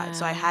is God.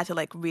 So I had to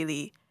like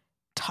really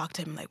talk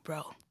to him like,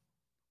 bro,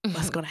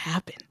 what's going to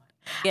happen?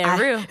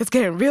 It's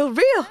getting real.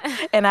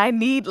 And I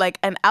need like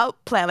an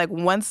out plan. Like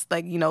once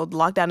like,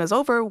 lockdown is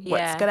over,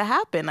 what's going to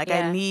happen? Like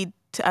I need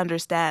to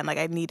understand, like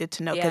I needed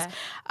to know because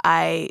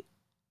I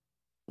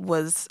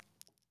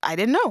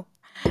didn't know.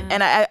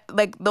 And I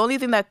like the only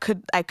thing that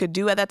I could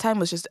do at that time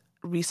was just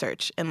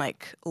research and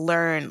like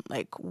learn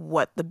like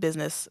what the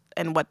business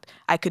and what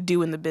I could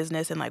do in the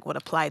business and like what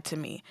applied to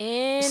me.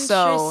 Interesting.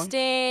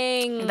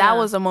 So that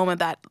was a moment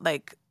that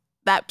like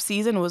that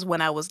season was when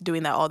I was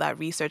doing all that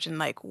research and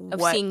like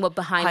seeing what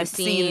behind the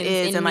scenes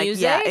is in and like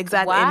music? Yeah,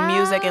 exactly. Wow. In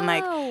music and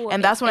like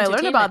and that's when I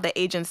learned about the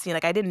agency.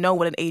 Like I didn't know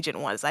what an agent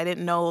was. I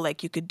didn't know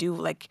like you could do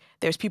like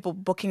there's people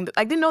booking.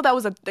 I didn't know that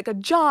was a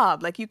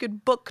job. Like you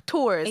could book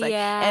tours. Like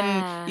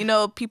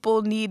and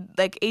people need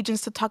like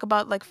agents to talk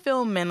about like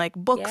film and like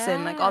books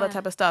and like all that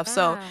type of stuff.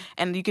 So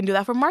and you can do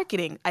that for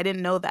marketing. I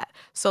didn't know that.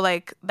 So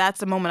like that's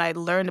the moment I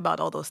learned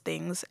about all those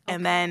things.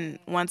 And then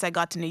once I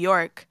got to New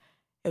York,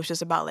 it was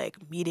just about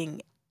like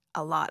meeting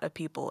a lot of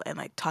people and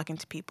like talking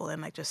to people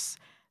and like just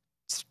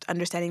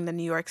understanding the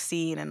New York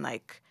scene and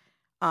like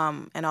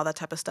and all that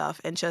type of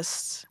stuff and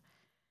just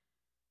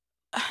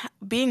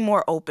being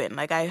more open.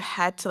 Like I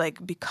had to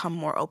like become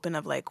more open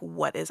of like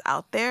what is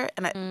out there.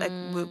 And I like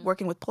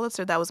working with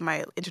Pulitzer, that was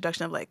my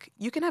introduction of like,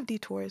 you can have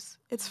detours.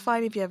 It's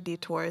fine if you have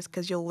detours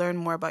because you'll learn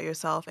more about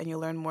yourself and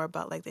you'll learn more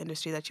about like the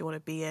industry that you want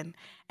to be in.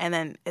 And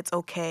then it's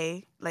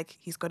okay. Like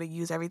he's going to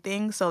use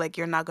everything. So like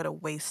you're not going to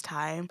waste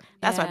time.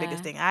 That's my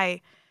biggest thing.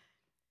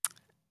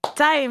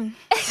 Time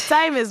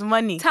is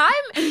money. Time?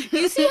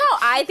 You see how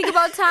I think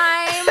about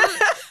time?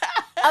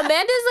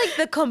 Amanda's like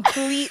the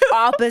complete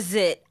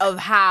opposite of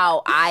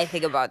how I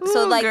think about it.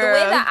 So like the way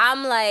that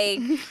I'm like,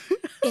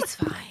 it's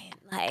fine.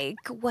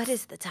 Like, what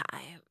is the time?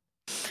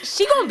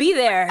 She gonna be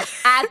there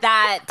at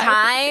that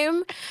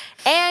time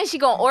and she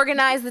gonna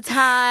organize the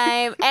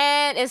time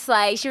and it's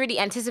like she already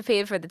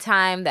anticipated for the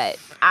time that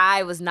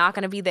I was not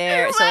gonna be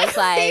there. So it's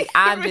like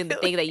I'm doing the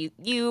thing that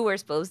you were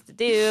supposed to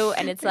do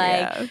and it's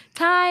like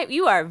time,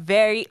 you are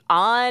very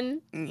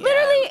on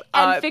literally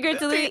and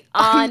figuratively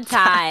on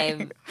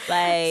time.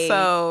 Like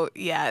so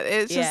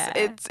it's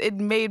just it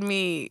made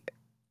me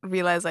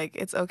realize like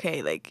it's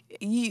okay. Like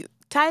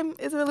time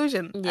is an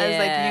illusion,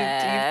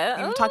 as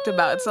like you talked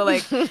about. So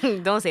like,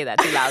 don't say that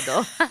too loud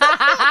though.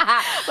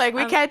 Like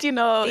we can't, deep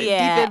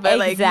it, but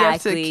like you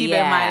have to keep it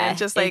in mind. And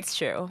just like it's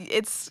true.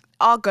 It's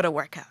all gonna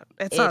work out.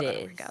 It's all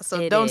gonna work out.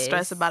 So don't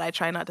stress about it. I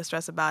try not to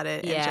stress about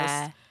it. And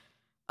just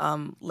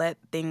let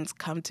things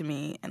come to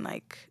me and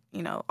like,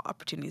 you know,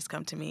 opportunities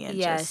come to me and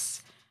Yes.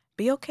 just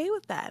be okay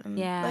with that. And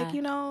Yeah. like,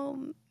 you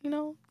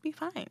know, be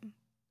fine.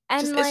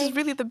 And Just, like, it's just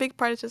really the big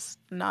part is just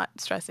not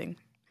stressing.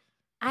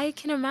 I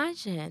can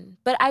imagine.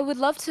 But I would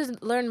love to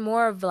learn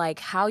more of like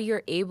how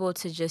you're able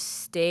to just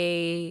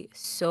stay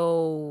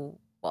so,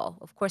 well,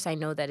 of course I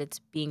know that it's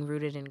being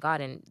rooted in God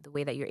and the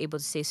way that you're able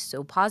to stay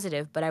so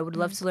positive, but I would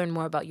love to learn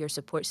more about your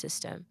support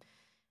system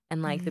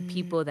and like the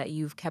people that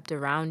you've kept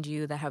around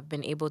you that have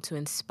been able to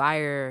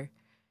inspire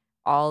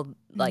all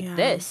like Yeah.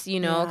 this, you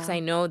know, because Yeah. I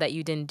know that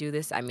you didn't do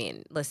this. I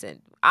mean,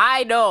 listen,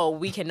 I know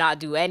we cannot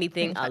do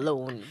anything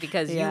alone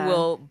because Yeah. you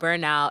will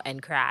burn out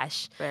and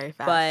crash. Very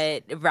fast.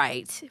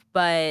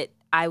 But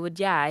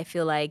I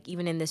feel like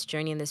even in this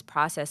journey, in this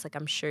process, like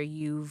I'm sure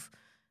you've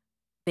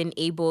been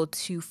able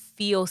to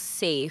feel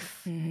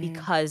safe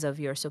because of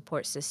your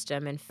support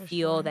system and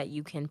feel sure. that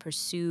you can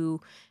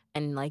pursue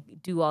and like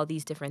do all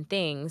these different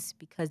things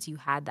because you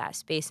had that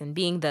space. And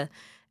being the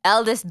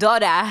eldest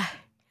daughter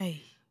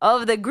Hey,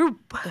 of the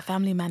group, the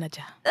family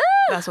manager.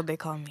 That's what they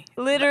call me.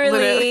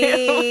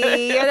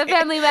 literally, you're the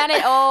family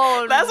manager.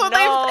 Oh, That's what they.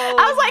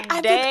 I was like,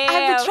 I've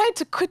damn. been trying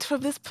to quit from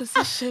this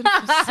position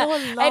for so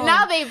long. And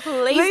now they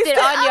placed They it said,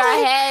 on your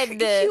I'm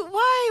like, head.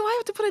 why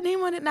have to put a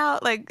name on it now?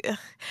 Like, ugh.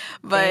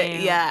 But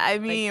Damn. yeah, I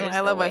Like, mean, there's I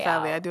no love my way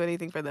family. out. I do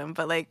anything for them.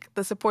 But like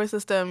the support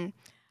system,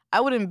 I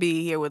wouldn't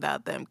be here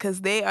without them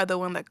because they are the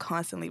one that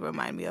constantly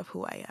remind me of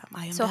who I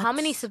am. So how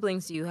many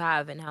siblings do you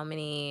have, and how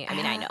many? I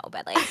mean, I know,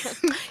 but like,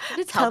 you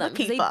could Tell tell the them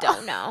because they people.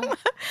 don't know.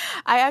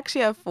 I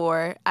actually have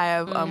 4. I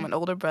have an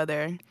older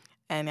brother,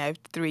 and I have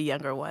 3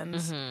 younger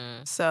ones.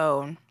 Mhm.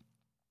 So,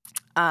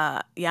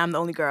 yeah, I'm the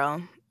only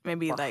girl.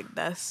 Maybe like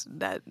that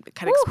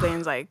kind of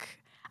explains like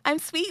I'm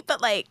sweet,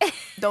 but like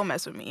don't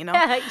mess with me, you know.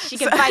 She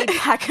can fight.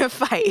 I can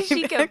fight.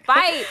 She can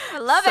fight. I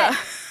love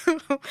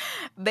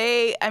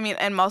it.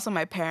 And also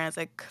my parents,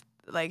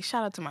 like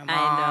shout out to my mom.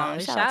 I know.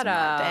 Shout out to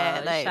my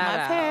dad. Like Shout my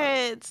out.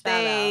 parents,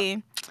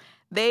 Shout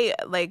they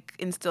like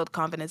instilled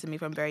confidence in me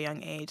from a very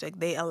young age. Like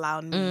they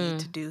allowed me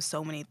to do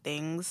so many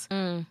things.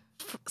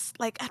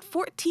 Like at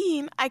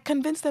 14, I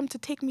convinced them to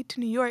take me to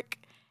New York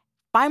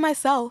by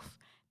myself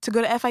to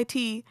go to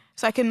FIT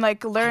so I can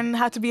like learn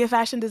how to be a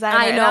fashion designer.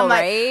 I And know, I'm like,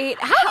 right?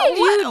 How did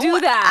you do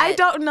that? I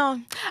don't know.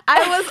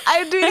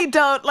 I really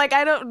don't. Like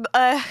I don't.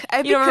 I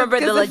think You don't remember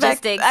the 'cause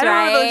logistics, I don't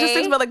remember the right?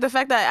 logistics, but like the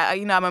fact that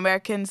you know I'm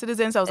American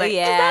citizen, so I was like,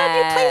 Yeah. is that a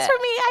new place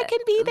for me? I can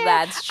be there.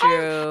 That's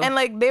true. And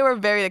like they were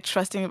very like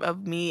trusting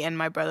of me and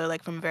my brother,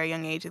 like from a very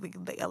young age. Like,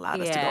 they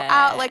allowed us to go Yeah.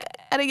 out like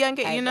at a young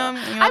age. You know,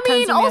 I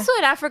mean, Tanzania. also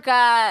in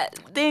Africa,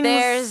 Things-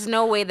 there's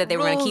no way that they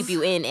were going to keep rules.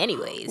 you in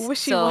anyways. So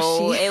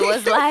Wishy-washy. it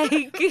was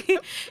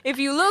like, if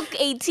you look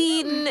 18,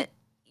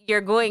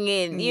 you're going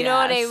in. You know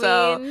what I mean?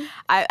 So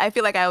I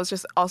feel like I was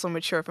just also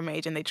mature from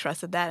age, and they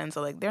trusted that, and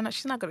so like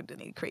she's not gonna do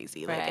anything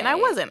crazy. Like, and I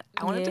Right. wasn't.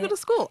 I wanted to Yeah. go to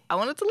school. I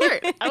wanted to learn.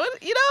 I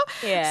wanted, you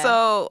know. Yeah.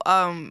 So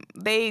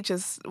they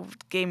just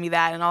gave me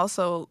that, and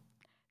also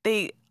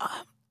they.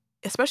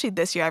 Especially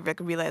this year, I've like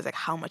realized like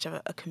how much of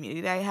a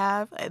community I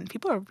have, and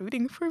people are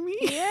rooting for me.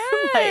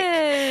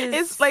 Yes.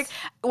 It's like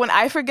when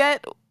I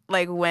forget,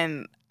 like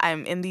when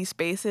I'm in these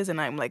spaces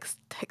and I'm like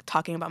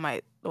talking about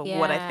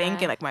what I think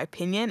Yeah. and like my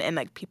opinion, and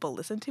like people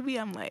listen to me,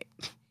 I'm like,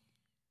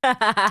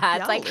 It's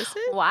y'all like,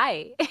 listen?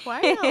 why?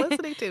 why are y'all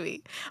listening to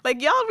me?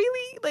 Like y'all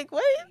really like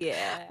what?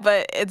 Yeah.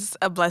 But it's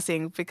a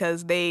blessing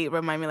because they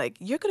remind me like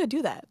you're gonna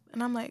do that,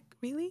 and I'm like,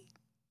 really?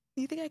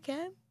 Do you think I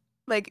can?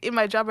 Like in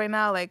my job right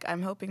now, like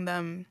I'm helping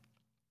them,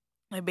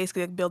 like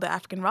basically like build the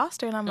African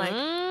roster, and I'm like,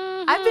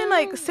 I've been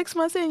like 6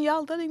 months in,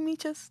 y'all letting me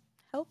just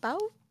help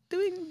out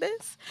doing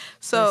this.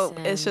 So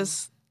it's Listen.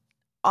 just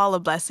all a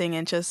blessing,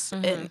 and just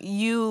and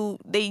you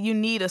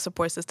need a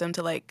support system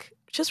to like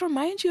just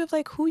remind you of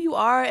like who you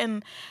are,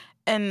 and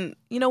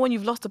you know when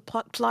you've lost a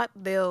plot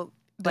they'll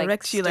Like,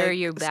 direct you stir like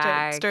you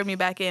back. stir me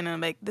back in, and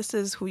like this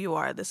is who you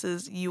are.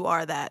 You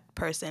are that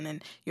person,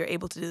 and you're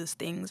able to do these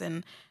things,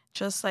 and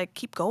just like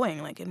keep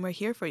going, like, and we're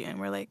here for you, and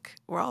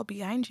we're all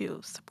behind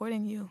you,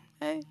 supporting you.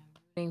 Hey,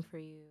 Rooting for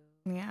you.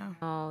 yeah.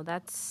 Oh,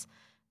 that's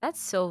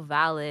so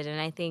valid. And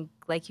I think,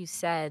 like you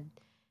said,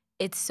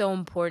 it's so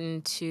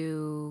important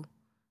to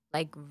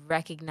like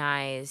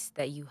recognize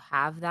that you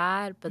have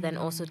that, but then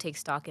also take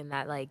stock in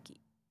that like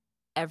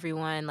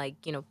everyone,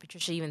 like, you know,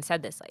 Patricia even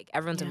said this, like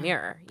everyone's a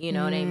mirror, you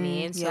know what I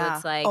mean? So Yeah.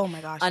 it's like Oh my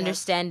gosh, yes.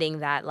 understanding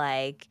that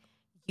like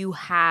you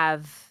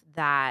have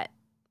that,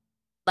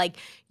 like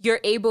you're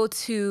able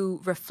to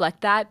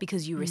reflect that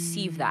because you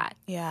receive that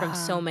from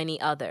so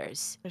many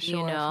others, For you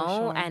sure, for know?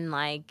 sure. And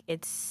like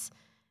it's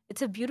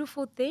a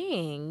beautiful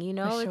thing, you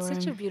know? It's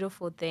such sure. a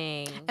beautiful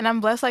thing. And I'm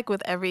blessed, like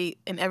with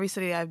in every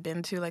city I've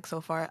been to, like so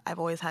far, I've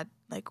always had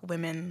like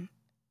women,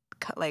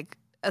 like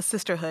a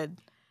sisterhood.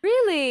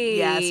 Really?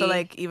 Yeah. So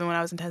like even when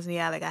I was in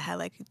Tanzania, like I had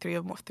like 3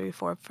 or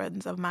 4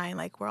 friends of mine,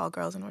 like we're all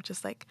girls, and we're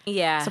just like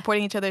yeah.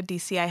 supporting each other.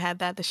 DC, I had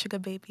that, the sugar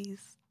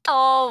babies.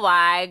 Oh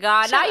my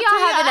God. Shout Now out y'all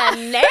to having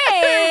a name.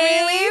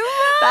 Really?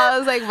 That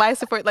was like my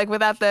support. Like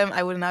without them,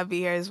 I would not be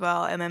here as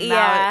well. And then now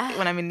Yeah.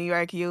 when I'm in New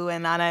York, you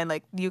and Nana,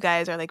 like you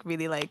guys are like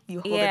really like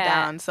you hold it Yeah.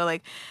 down. So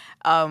like,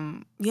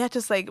 yeah,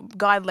 just like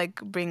God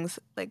like brings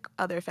like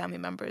other family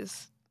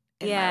members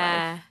in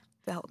my life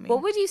to help me.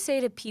 What would you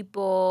say to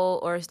people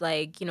or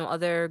like,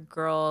 other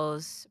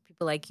girls,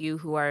 people like you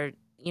who are,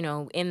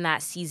 in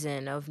that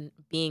season of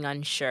being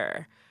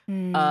unsure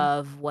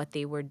of what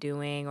they were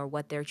doing or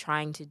what they're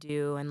trying to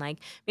do, and like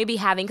maybe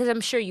having, because I'm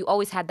sure you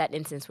always had that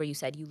instance where you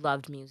said you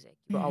loved music.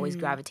 You were always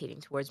gravitating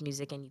towards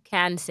music and you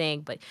can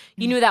sing, but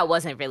you knew that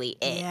wasn't really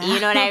it. Yeah. You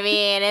know what I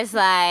mean? It's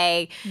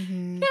like,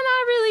 can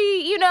I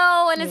really,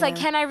 and it's like,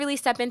 can I really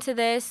step into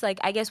this?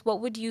 Like, I guess,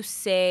 what would you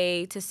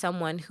say to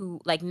someone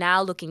who, like,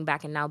 now looking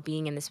back and now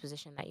being in this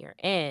position that you're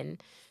in,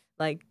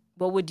 like,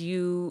 what would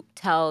you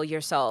tell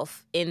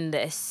yourself in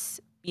this,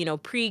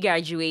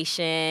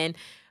 pre-graduation,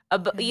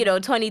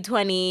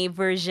 2020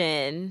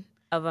 version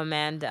of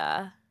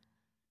Amanda?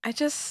 I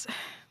just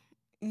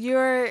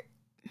you're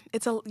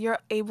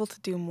able to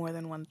do more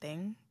than one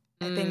thing.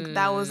 I think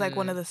that was like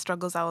one of the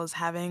struggles I was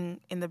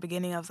having in the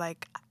beginning. I was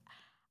like,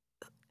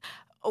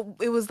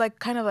 it was like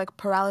kind of like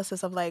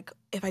paralysis of like,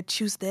 if I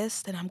choose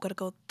this, then I'm gonna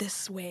go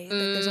this way. Like,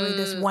 there's only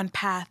this one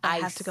path I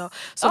have to go.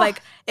 So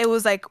like it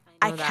was like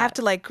I have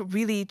to like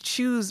really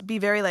choose, be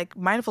very like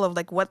mindful of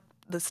like what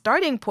the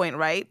starting point,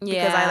 right?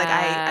 Because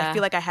I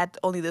feel like I had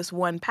only this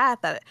one path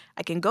that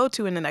I can go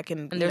to, and then I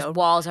can and there's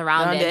walls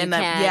around it. And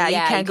you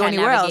can't go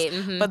anywhere else.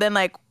 But then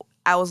like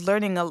I was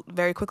learning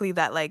very quickly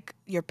that like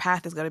your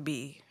path is gonna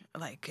be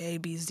like A,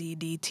 B, Z,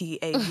 D, T,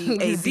 A, B,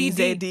 A, B,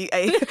 Z, D,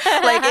 A.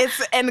 Like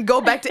it's, and go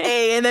back to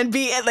A and then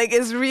B. Like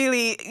it's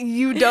really,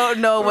 you don't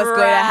know what's going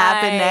to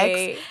happen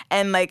next.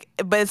 And like,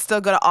 but it's still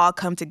going to all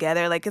come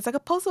together. Like it's like a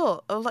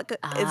puzzle. Like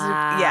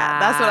yeah,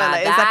 that's what I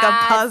like. It's like a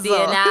puzzle.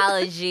 The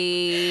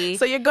analogy.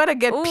 So you're going to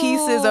get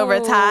pieces over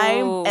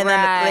time. And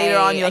then later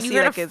on you'll see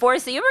like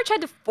force it. You ever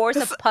tried to force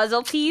a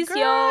puzzle piece,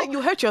 girl,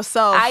 you hurt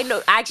yourself. I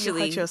know,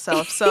 actually. You hurt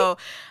yourself. So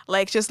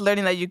like just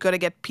learning that you're going to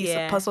get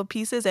puzzle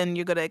pieces and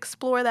you're going to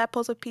explore that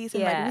puzzle piece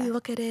and like really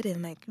look at it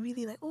and like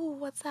really like, oh,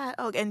 what's that?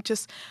 Oh, and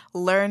just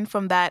learn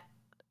from that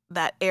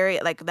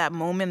area, like that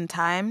moment in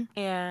time.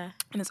 Yeah.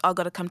 And it's all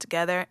gonna come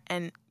together,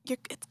 and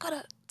it's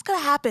gonna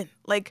happen.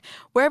 Like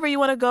wherever you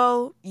want to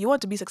go, you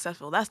want to be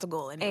successful. That's the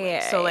goal anyway.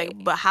 Yeah. So like,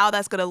 but how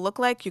that's gonna look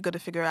like, you're gonna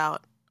figure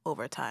out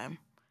over time.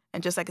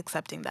 And just like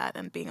accepting that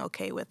and being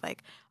okay with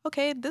like,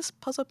 okay, this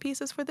puzzle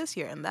piece is for this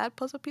year and that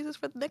puzzle piece is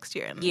for the next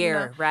year.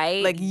 And,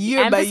 right? Like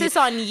year Emphasis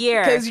by on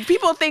year. Because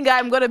people think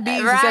I'm going to be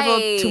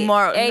successful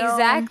tomorrow.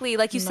 Exactly.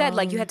 Like you said,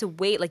 like you had to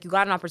wait, like you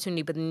got an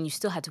opportunity, but then you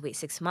still had to wait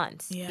 6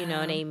 months. Yeah. You know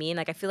what I mean?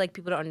 Like I feel like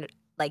people don't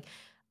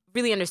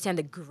really understand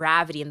the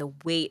gravity and the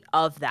weight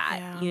of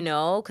that,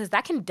 because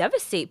that can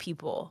devastate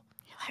people.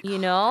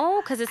 Like,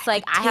 because it's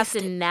like, I have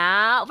to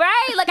now,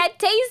 right? Like I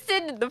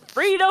tasted the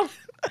freedom.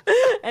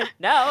 And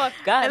now I've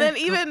got it. And then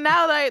even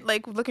now that I,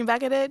 like looking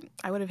back at it,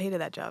 I would have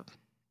hated that job.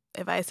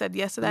 If I said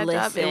yes to that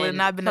job, it would have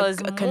not been a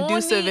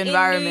conducive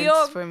environment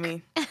for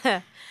me.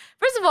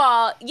 First of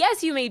all,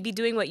 yes, you may be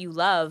doing what you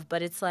love,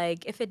 but it's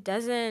like if it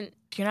doesn't,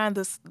 you're not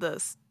in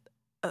this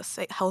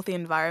healthy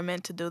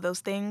environment to do those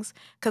things.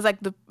 Because like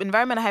the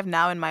environment I have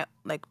now in my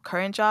like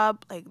current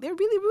job, like they're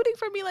really rooting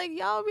for me. Like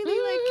y'all really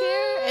like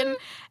care,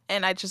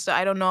 and I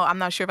don't know. I'm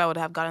not sure if I would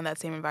have gotten that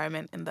same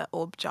environment in the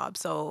old job.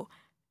 So.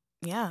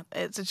 Yeah,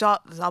 it's a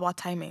job. It's all about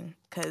timing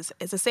because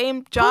it's the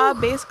same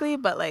job basically,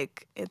 but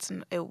like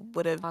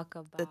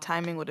the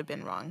timing would have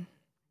been wrong.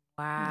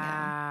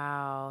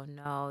 Wow,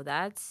 no,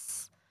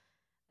 that's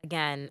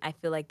again. I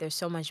feel like there's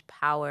so much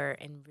power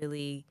in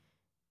really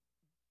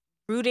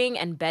rooting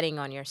and betting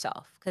on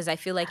yourself because I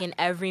feel like in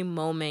every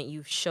moment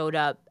you've showed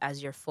up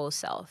as your full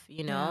self.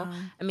 I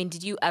mean,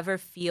 did you ever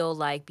feel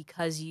like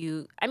because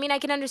I mean, I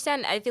can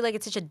understand. I feel like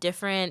it's such a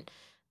different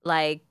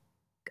like.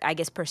 I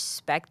guess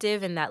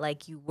perspective in that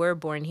like you were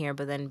born here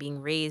but then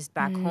being raised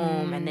back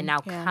home and then now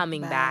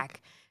coming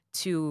back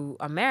to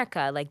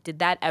America. Like did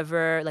that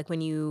ever like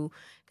when you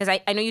because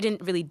I know you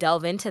didn't really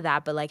delve into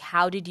that, but like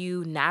how did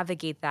you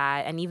navigate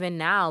that? And even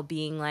now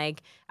being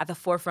like at the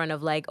forefront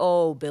of like,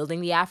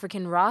 building the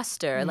African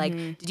roster, like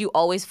did you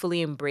always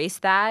fully embrace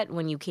that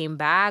when you came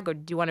back, or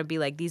do you want to be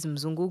like these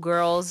Mzungu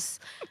girls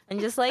and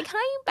just like,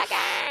 hi, back?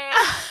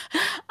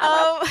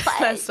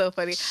 That's so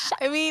funny.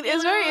 I mean,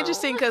 it's very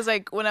interesting because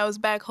like when I was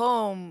back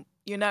home,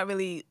 you're not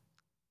really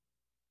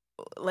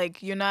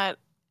like you're not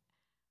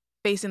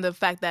facing the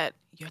fact that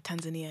you're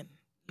Tanzanian.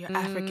 You're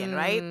African,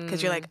 right?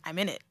 Because you're like, I'm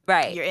in it.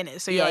 Right. You're in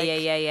it. So you're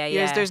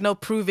yeah. There's no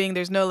proving.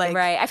 There's no like.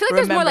 Right. I feel like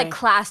there's more like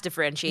class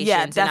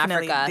differentiations in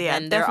Africa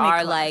than there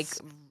are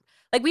class.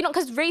 like we don't,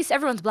 because race,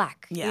 everyone's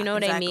black. Yeah, you know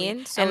what I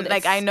mean? So and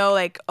like I know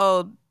like,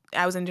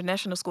 I was in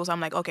international school, so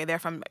I'm like, okay, they're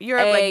from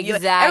Europe. Like,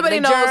 exactly. Everybody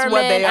knows German,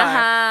 what they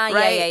are,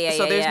 right? Yeah,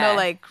 so there's no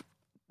like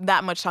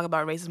that much talk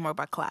about race. It's more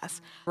about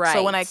class. Right.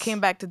 So when I came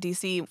back to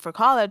DC for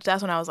college,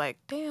 that's when I was like,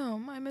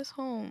 damn, I miss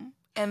home.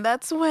 And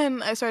that's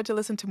when I started to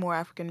listen to more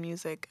African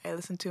music. I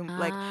listened to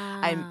like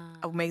I'm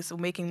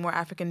making more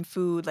African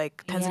food,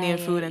 like Tanzanian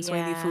food and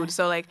Swahili food.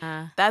 So like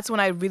that's when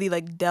I really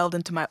like delved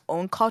into my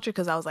own culture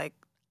because I was like,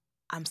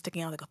 I'm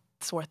sticking out like a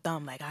sore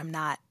thumb. Like I'm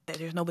not.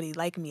 There's nobody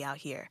like me out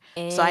here.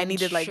 So I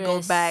needed like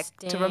go back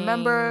to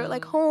remember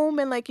like home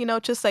and like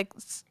just like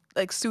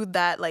soothe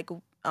that like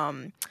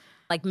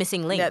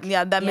missing link.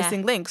 That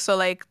missing link. So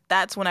like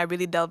that's when I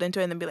really delved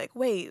into it and then be like,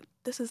 wait,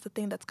 this is the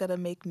thing that's gonna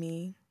make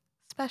me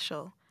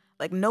special.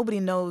 Like, nobody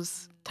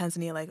knows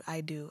Tanzania like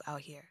I do out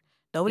here.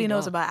 Nobody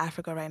knows about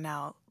Africa right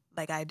now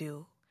like I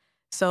do.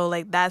 So,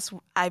 like,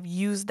 I've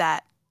used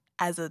that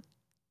as a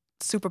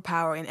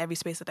superpower in every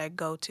space that I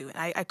go to. And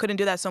I couldn't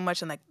do that so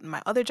much in, like, my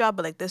other job,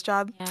 but, like, this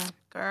job,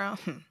 girl,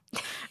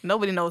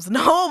 nobody knows.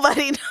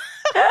 Nobody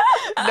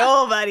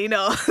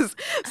knows.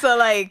 So,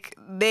 like,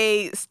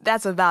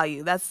 that's a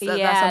value. That's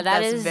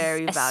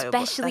very valuable.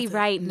 Especially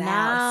right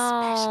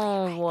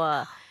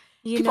now.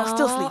 People are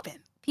still sleeping.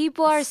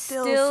 People are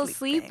still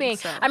sleeping.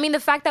 So. I mean, the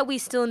fact that we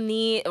still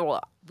need,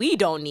 we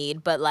don't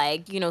need, but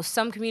like,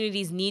 some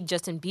communities need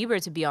Justin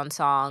Bieber to be on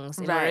songs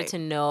in order to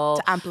know.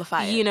 To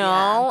amplify it.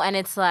 And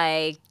it's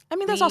like. I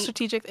mean, that's all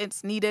strategic.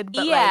 It's needed,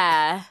 but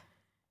like.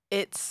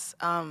 It's.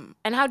 And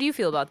how do you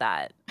feel about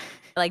that?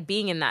 Like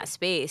being in that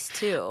space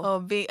too?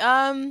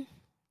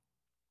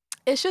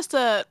 It's just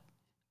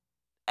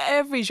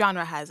every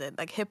genre has it.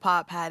 Like hip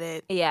hop had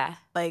it. Yeah.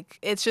 Like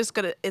it's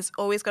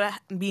always gonna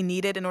be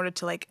needed in order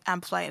to like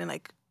amplify it and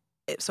like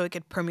so it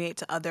could permeate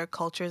to other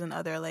cultures and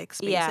other like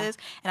spaces. Yeah.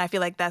 And I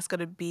feel like it's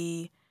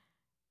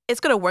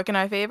gonna work in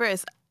our favor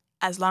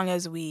as long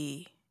as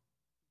we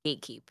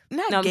gatekeep.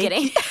 No, I'm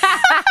kidding.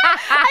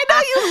 I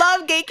know you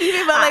love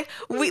gatekeeping, but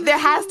like there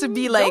has to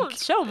be like don't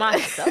show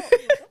myself.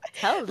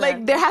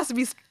 Like there has to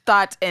be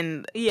thought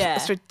and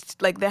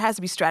like there has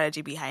to be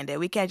strategy behind it.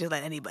 We can't just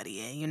let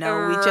anybody in, We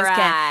just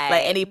can't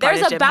let any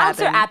partnership There's a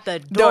bouncer happen.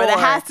 At the door. There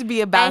has to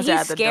be a bouncer and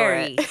at the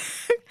scary. door.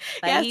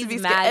 Like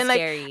he's mad and, like,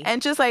 scary.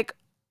 And just like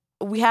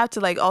we have to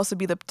like also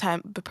be the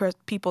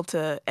people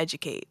to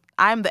educate.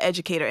 I'm the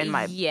educator in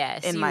my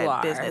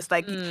business.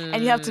 Like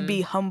and you have to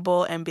be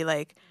humble and be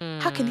like,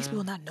 how can these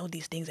people not know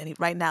these things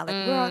right now? Like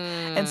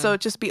and so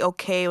just be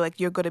okay, like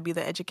you're gonna be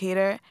the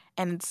educator,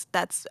 and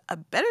that's a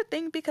better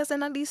thing because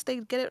then at least they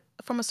get it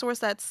from a source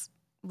that's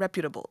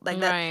reputable. Like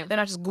that they're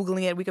not just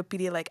Googling it,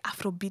 Wikipedia like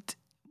Afrobeat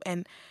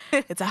and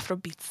it's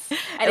Afrobeats.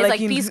 And it's like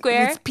P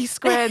Square. It's P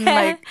Square and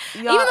like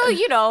even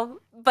though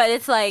but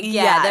it's like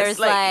there's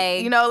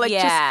like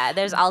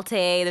there's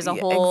Alte, there's a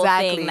whole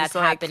thing that's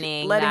so,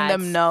 happening. Like, letting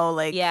them know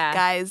like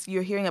guys,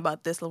 you're hearing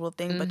about this little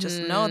thing, but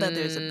just know that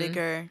there's a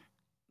bigger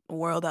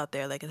world out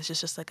there. Like it's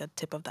just like a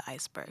tip of the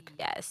iceberg.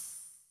 Yes.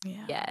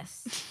 Yeah.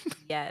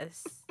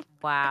 Yes.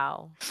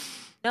 Wow.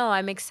 No,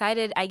 I'm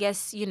excited. I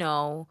guess,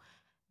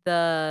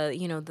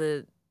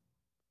 the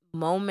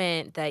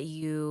moment that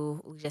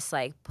you just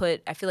like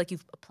I feel like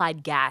you've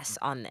applied gas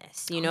on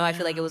this, I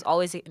feel like it was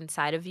always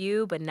inside of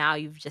you, but now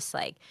you've just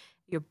like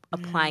you're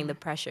applying the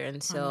pressure.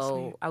 And so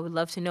honestly. I would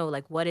love to know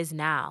like what is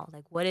now,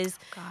 like what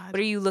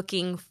are you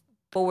looking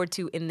forward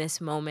to in this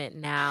moment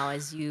now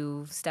as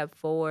you step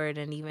forward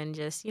and even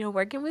just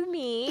working with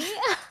me.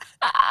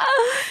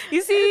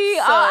 You see,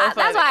 that's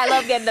why I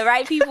love getting the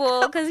right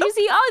people, because you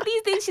see all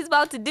these things she's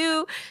about to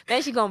do,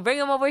 then she's gonna bring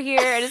them over here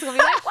and it's gonna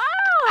be like, wow,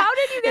 how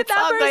did you get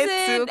that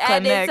person?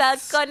 And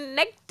it's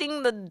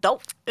connecting the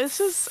dope. It's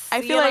just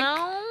I feel like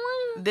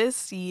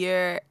this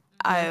year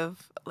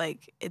I've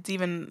like it's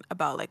even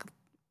about like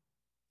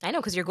I know,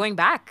 because you're going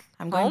back.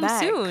 I'm going home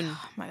soon.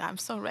 Oh my God, I'm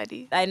so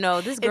ready. I know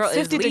this girl it's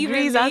 50 is leaving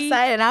degrees me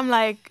outside, and I'm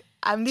like,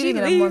 I'm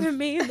leaving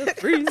me in the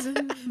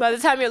freezing. By the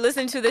time you're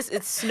listening to this,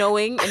 it's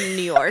snowing in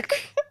New York.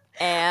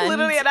 And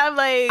literally, and I'm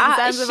like,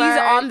 she's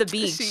on the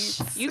beach.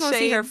 You're going to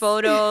see her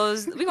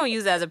photos. We're going to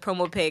use that as a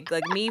promo pic.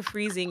 Like me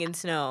freezing in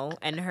snow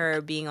and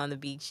her being on the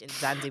beach in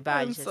Zanzibar.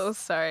 I'm so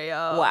sorry,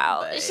 y'all.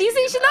 Wow. But, she's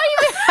not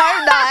even.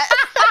 I'm not.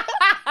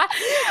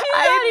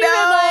 I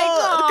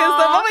know. Because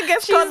the moment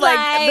gets called,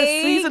 like, the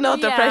seasonal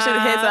depression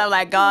hits, and I'm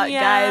like, God,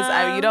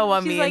 guys, you don't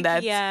want me in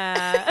that.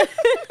 Yeah.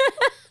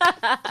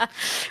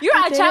 You're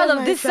a child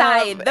of this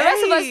side. The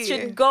rest of us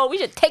should go. We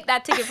should take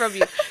that ticket from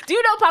you. Do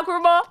you know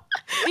Pakurumo?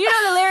 Do you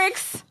know the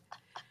lyrics?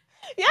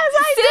 Yes,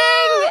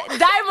 I Sing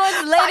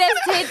Diamond's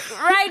latest hit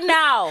right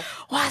now.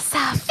 What's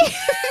up?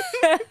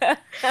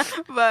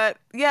 But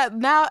yeah,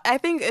 now I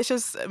think it's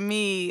just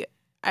me.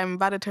 I'm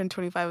about to turn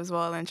 25 as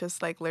well, and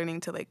just like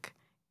learning to like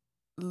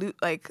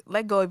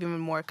let go of even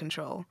more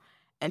control.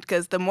 And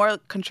because the more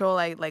control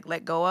I like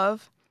let go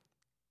of,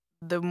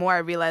 the more I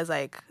realize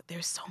like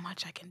there's so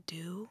much I can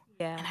do,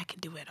 and I can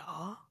do it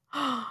all.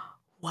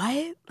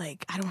 What?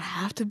 Like I don't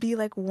have to be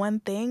like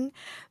one thing.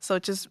 So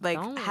just like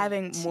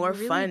having more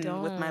fun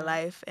with my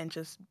life, and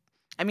just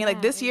I mean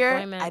like this year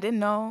I didn't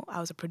know I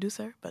was a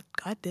producer, but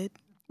God did.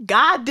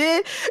 God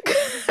did.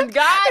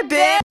 God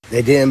did.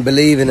 They didn't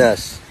believe in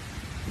us.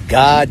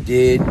 God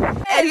did.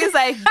 And he's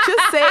like,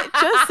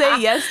 just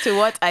say yes to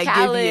what I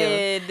give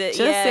you. Just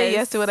say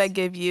yes to what I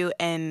give you,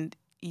 and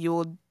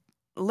you'll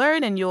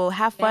learn and you'll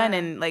have fun Yeah.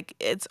 and like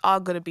it's all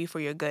going to be for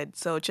your good.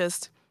 So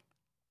just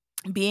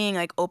being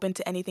like open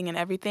to anything and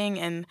everything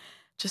and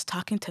just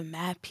talking to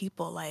mad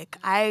people. Like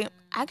I'm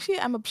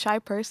a shy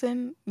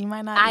person. You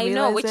might not I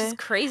know, realize which it. is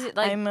crazy.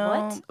 Like, I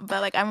know, what?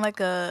 but like I'm like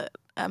a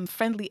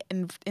friendly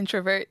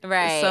introvert.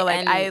 Right. So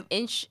like and an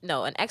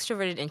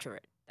extroverted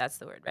introvert. That's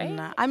the word,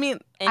 right? I mean,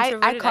 I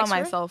Introverted call extrovert?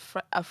 myself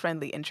a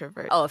friendly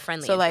introvert. Oh, a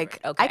friendly So like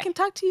introvert. Okay. I can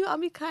talk to you, I'll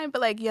be kind,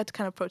 but like you have to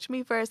kind of approach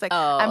me first. Like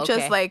Oh, I'm okay.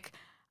 just like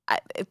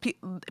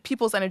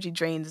people's energy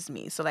drains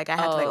me, so like I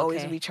have to like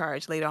always okay.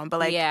 recharge later on. But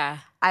like yeah.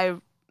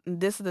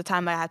 this is the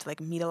time that I had to like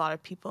meet a lot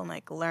of people and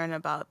like learn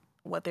about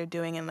what they're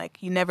doing, and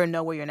like you never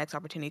know where your next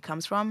opportunity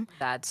comes from.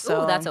 That's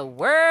So- a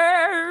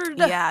word.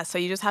 Yeah, so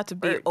you just have to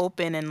be Word.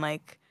 open and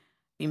like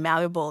be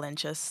malleable and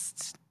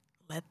just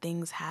let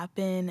things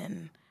happen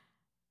and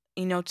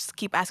just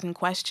keep asking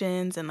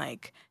questions and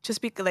like just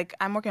be like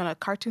I'm working on a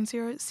cartoon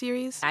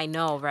series. I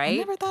know, I right?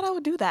 never thought I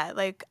would do that.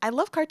 Like I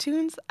love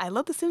cartoons, I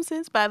love The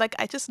Simpsons, but like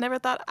I just never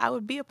thought I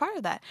would be a part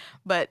of that.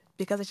 But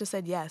because I just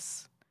said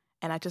yes,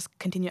 and I just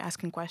continue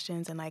asking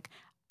questions and like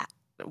I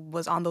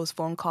was on those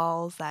phone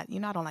calls that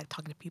I don't like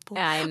talking to people.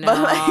 I know.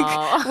 But like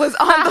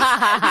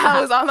I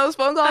was on those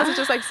phone calls and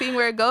just like seeing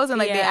where it goes and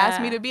like they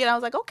asked me Yeah. to be and I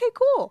was like, okay,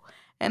 cool,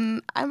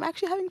 and I'm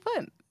actually having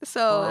fun.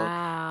 So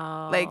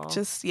Wow. like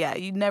just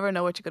you never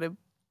know what you're gonna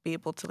be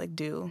able to like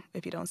do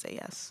if you don't say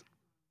yes.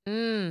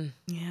 Mm.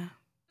 Yeah.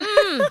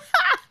 Mm.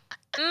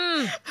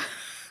 Mm.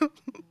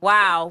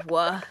 Wow.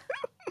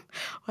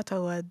 What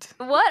a word.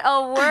 What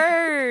a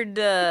word.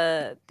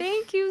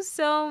 Thank you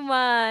so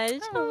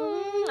much.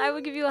 I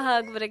would give you a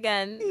hug, but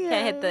again,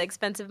 can't hit the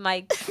expensive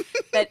mic.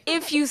 That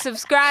if you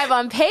subscribe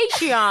on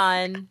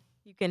Patreon,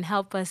 you can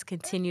help us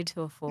continue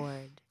to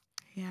afford.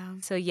 Yeah.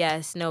 So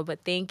yes, no,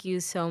 but thank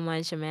you so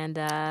much,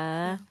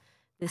 Amanda.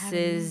 This Having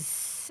me.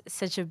 is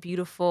such a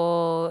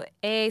beautiful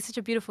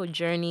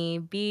journey.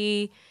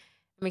 B,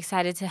 I'm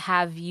excited to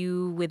have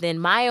you within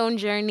my own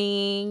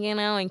journey,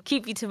 and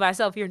keep you to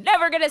myself. You're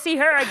never gonna see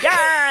her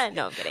again.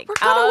 No, I'm kidding. We're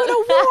gonna win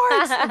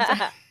awards.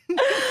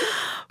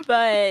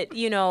 But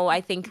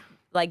I think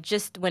like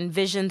just when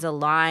visions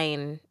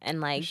align and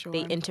like sure.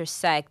 they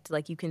intersect,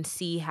 like you can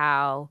see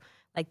how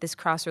like this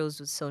crossroads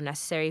was so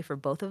necessary for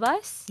both of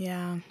us.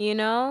 Yeah.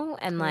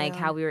 And like Yeah.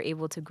 how we were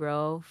able to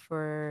grow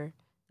for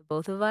the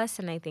both of us.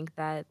 And I think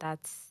that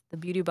that's the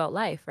beauty about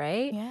life,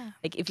 right? Yeah.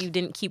 Like if you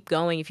didn't keep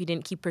going, if you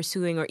didn't keep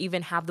pursuing or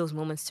even have those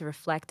moments to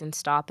reflect and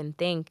stop and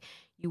think,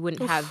 you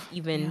wouldn't have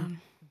even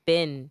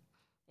been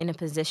in a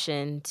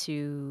position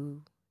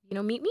to,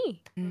 meet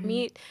me,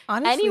 meet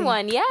Honestly,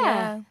 anyone.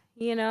 Yeah.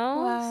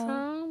 yeah.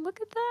 So look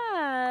at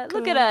that.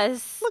 Look at Cool.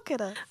 us. Look at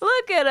us.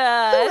 Look at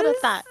us. Who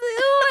would've thought? Who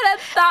would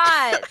have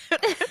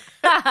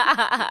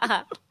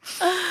thought?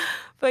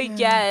 But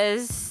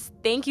yes,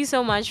 thank you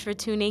so much for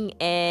tuning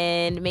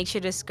in. Make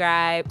sure to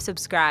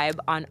subscribe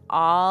on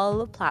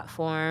all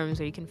platforms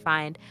where you can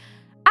find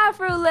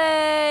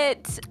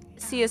Afrolit.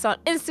 See us on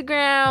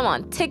Instagram,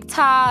 on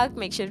TikTok.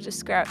 Make sure to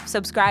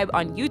subscribe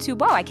on YouTube.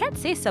 Wow, I can't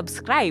say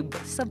subscribe.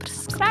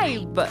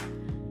 Subscribe.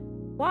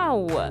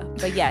 Wow.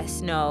 But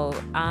yes, no.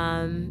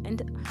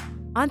 And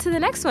on to the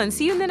next one.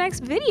 See you in the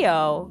next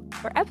video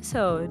or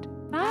episode.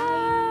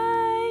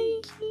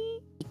 Bye.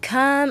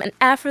 Become an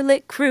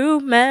Afrolit crew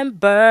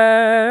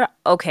member.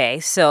 Okay,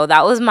 so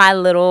that was my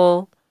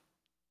little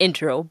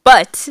intro.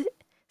 But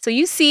so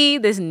you see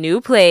this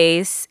new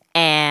place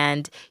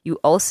and you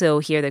also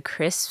hear the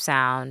crisp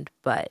sound.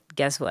 But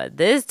guess what?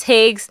 This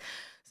takes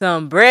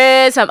some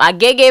bread, some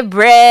agege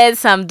bread,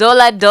 some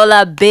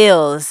dollar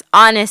bills,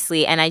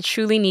 honestly. And I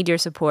truly need your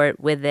support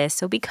with this.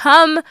 So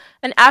become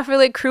an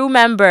Afrolit crew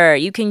member.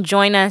 You can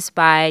join us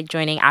by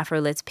joining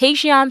Afrolit's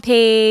Patreon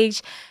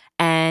page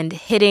and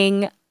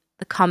hitting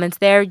the comments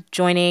there,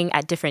 joining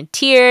at different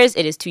tiers.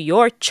 It is to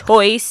your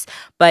choice,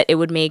 but it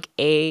would make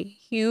a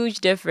huge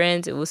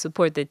difference. It will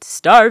support the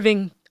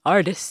starving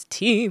artist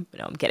team.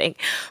 No, I'm kidding.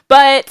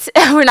 But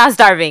we're not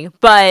starving,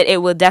 but it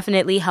will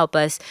definitely help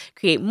us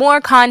create more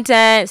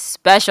content,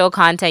 special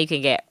content. You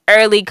can get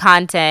early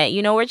content.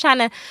 We're trying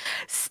to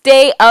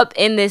stay up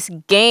in this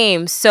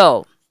game.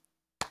 So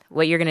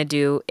what you're going to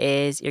do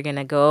is you're going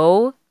to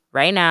go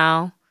right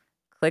now,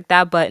 click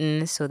that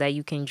button so that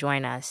you can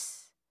join us.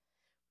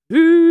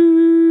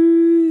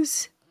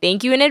 Peace.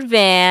 Thank you in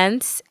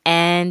advance.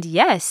 And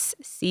yes,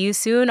 see you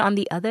soon on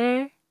the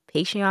other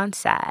Patreon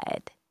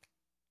side.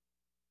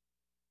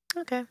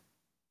 Okay.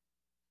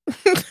 You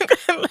had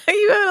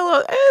a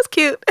little. It was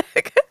cute.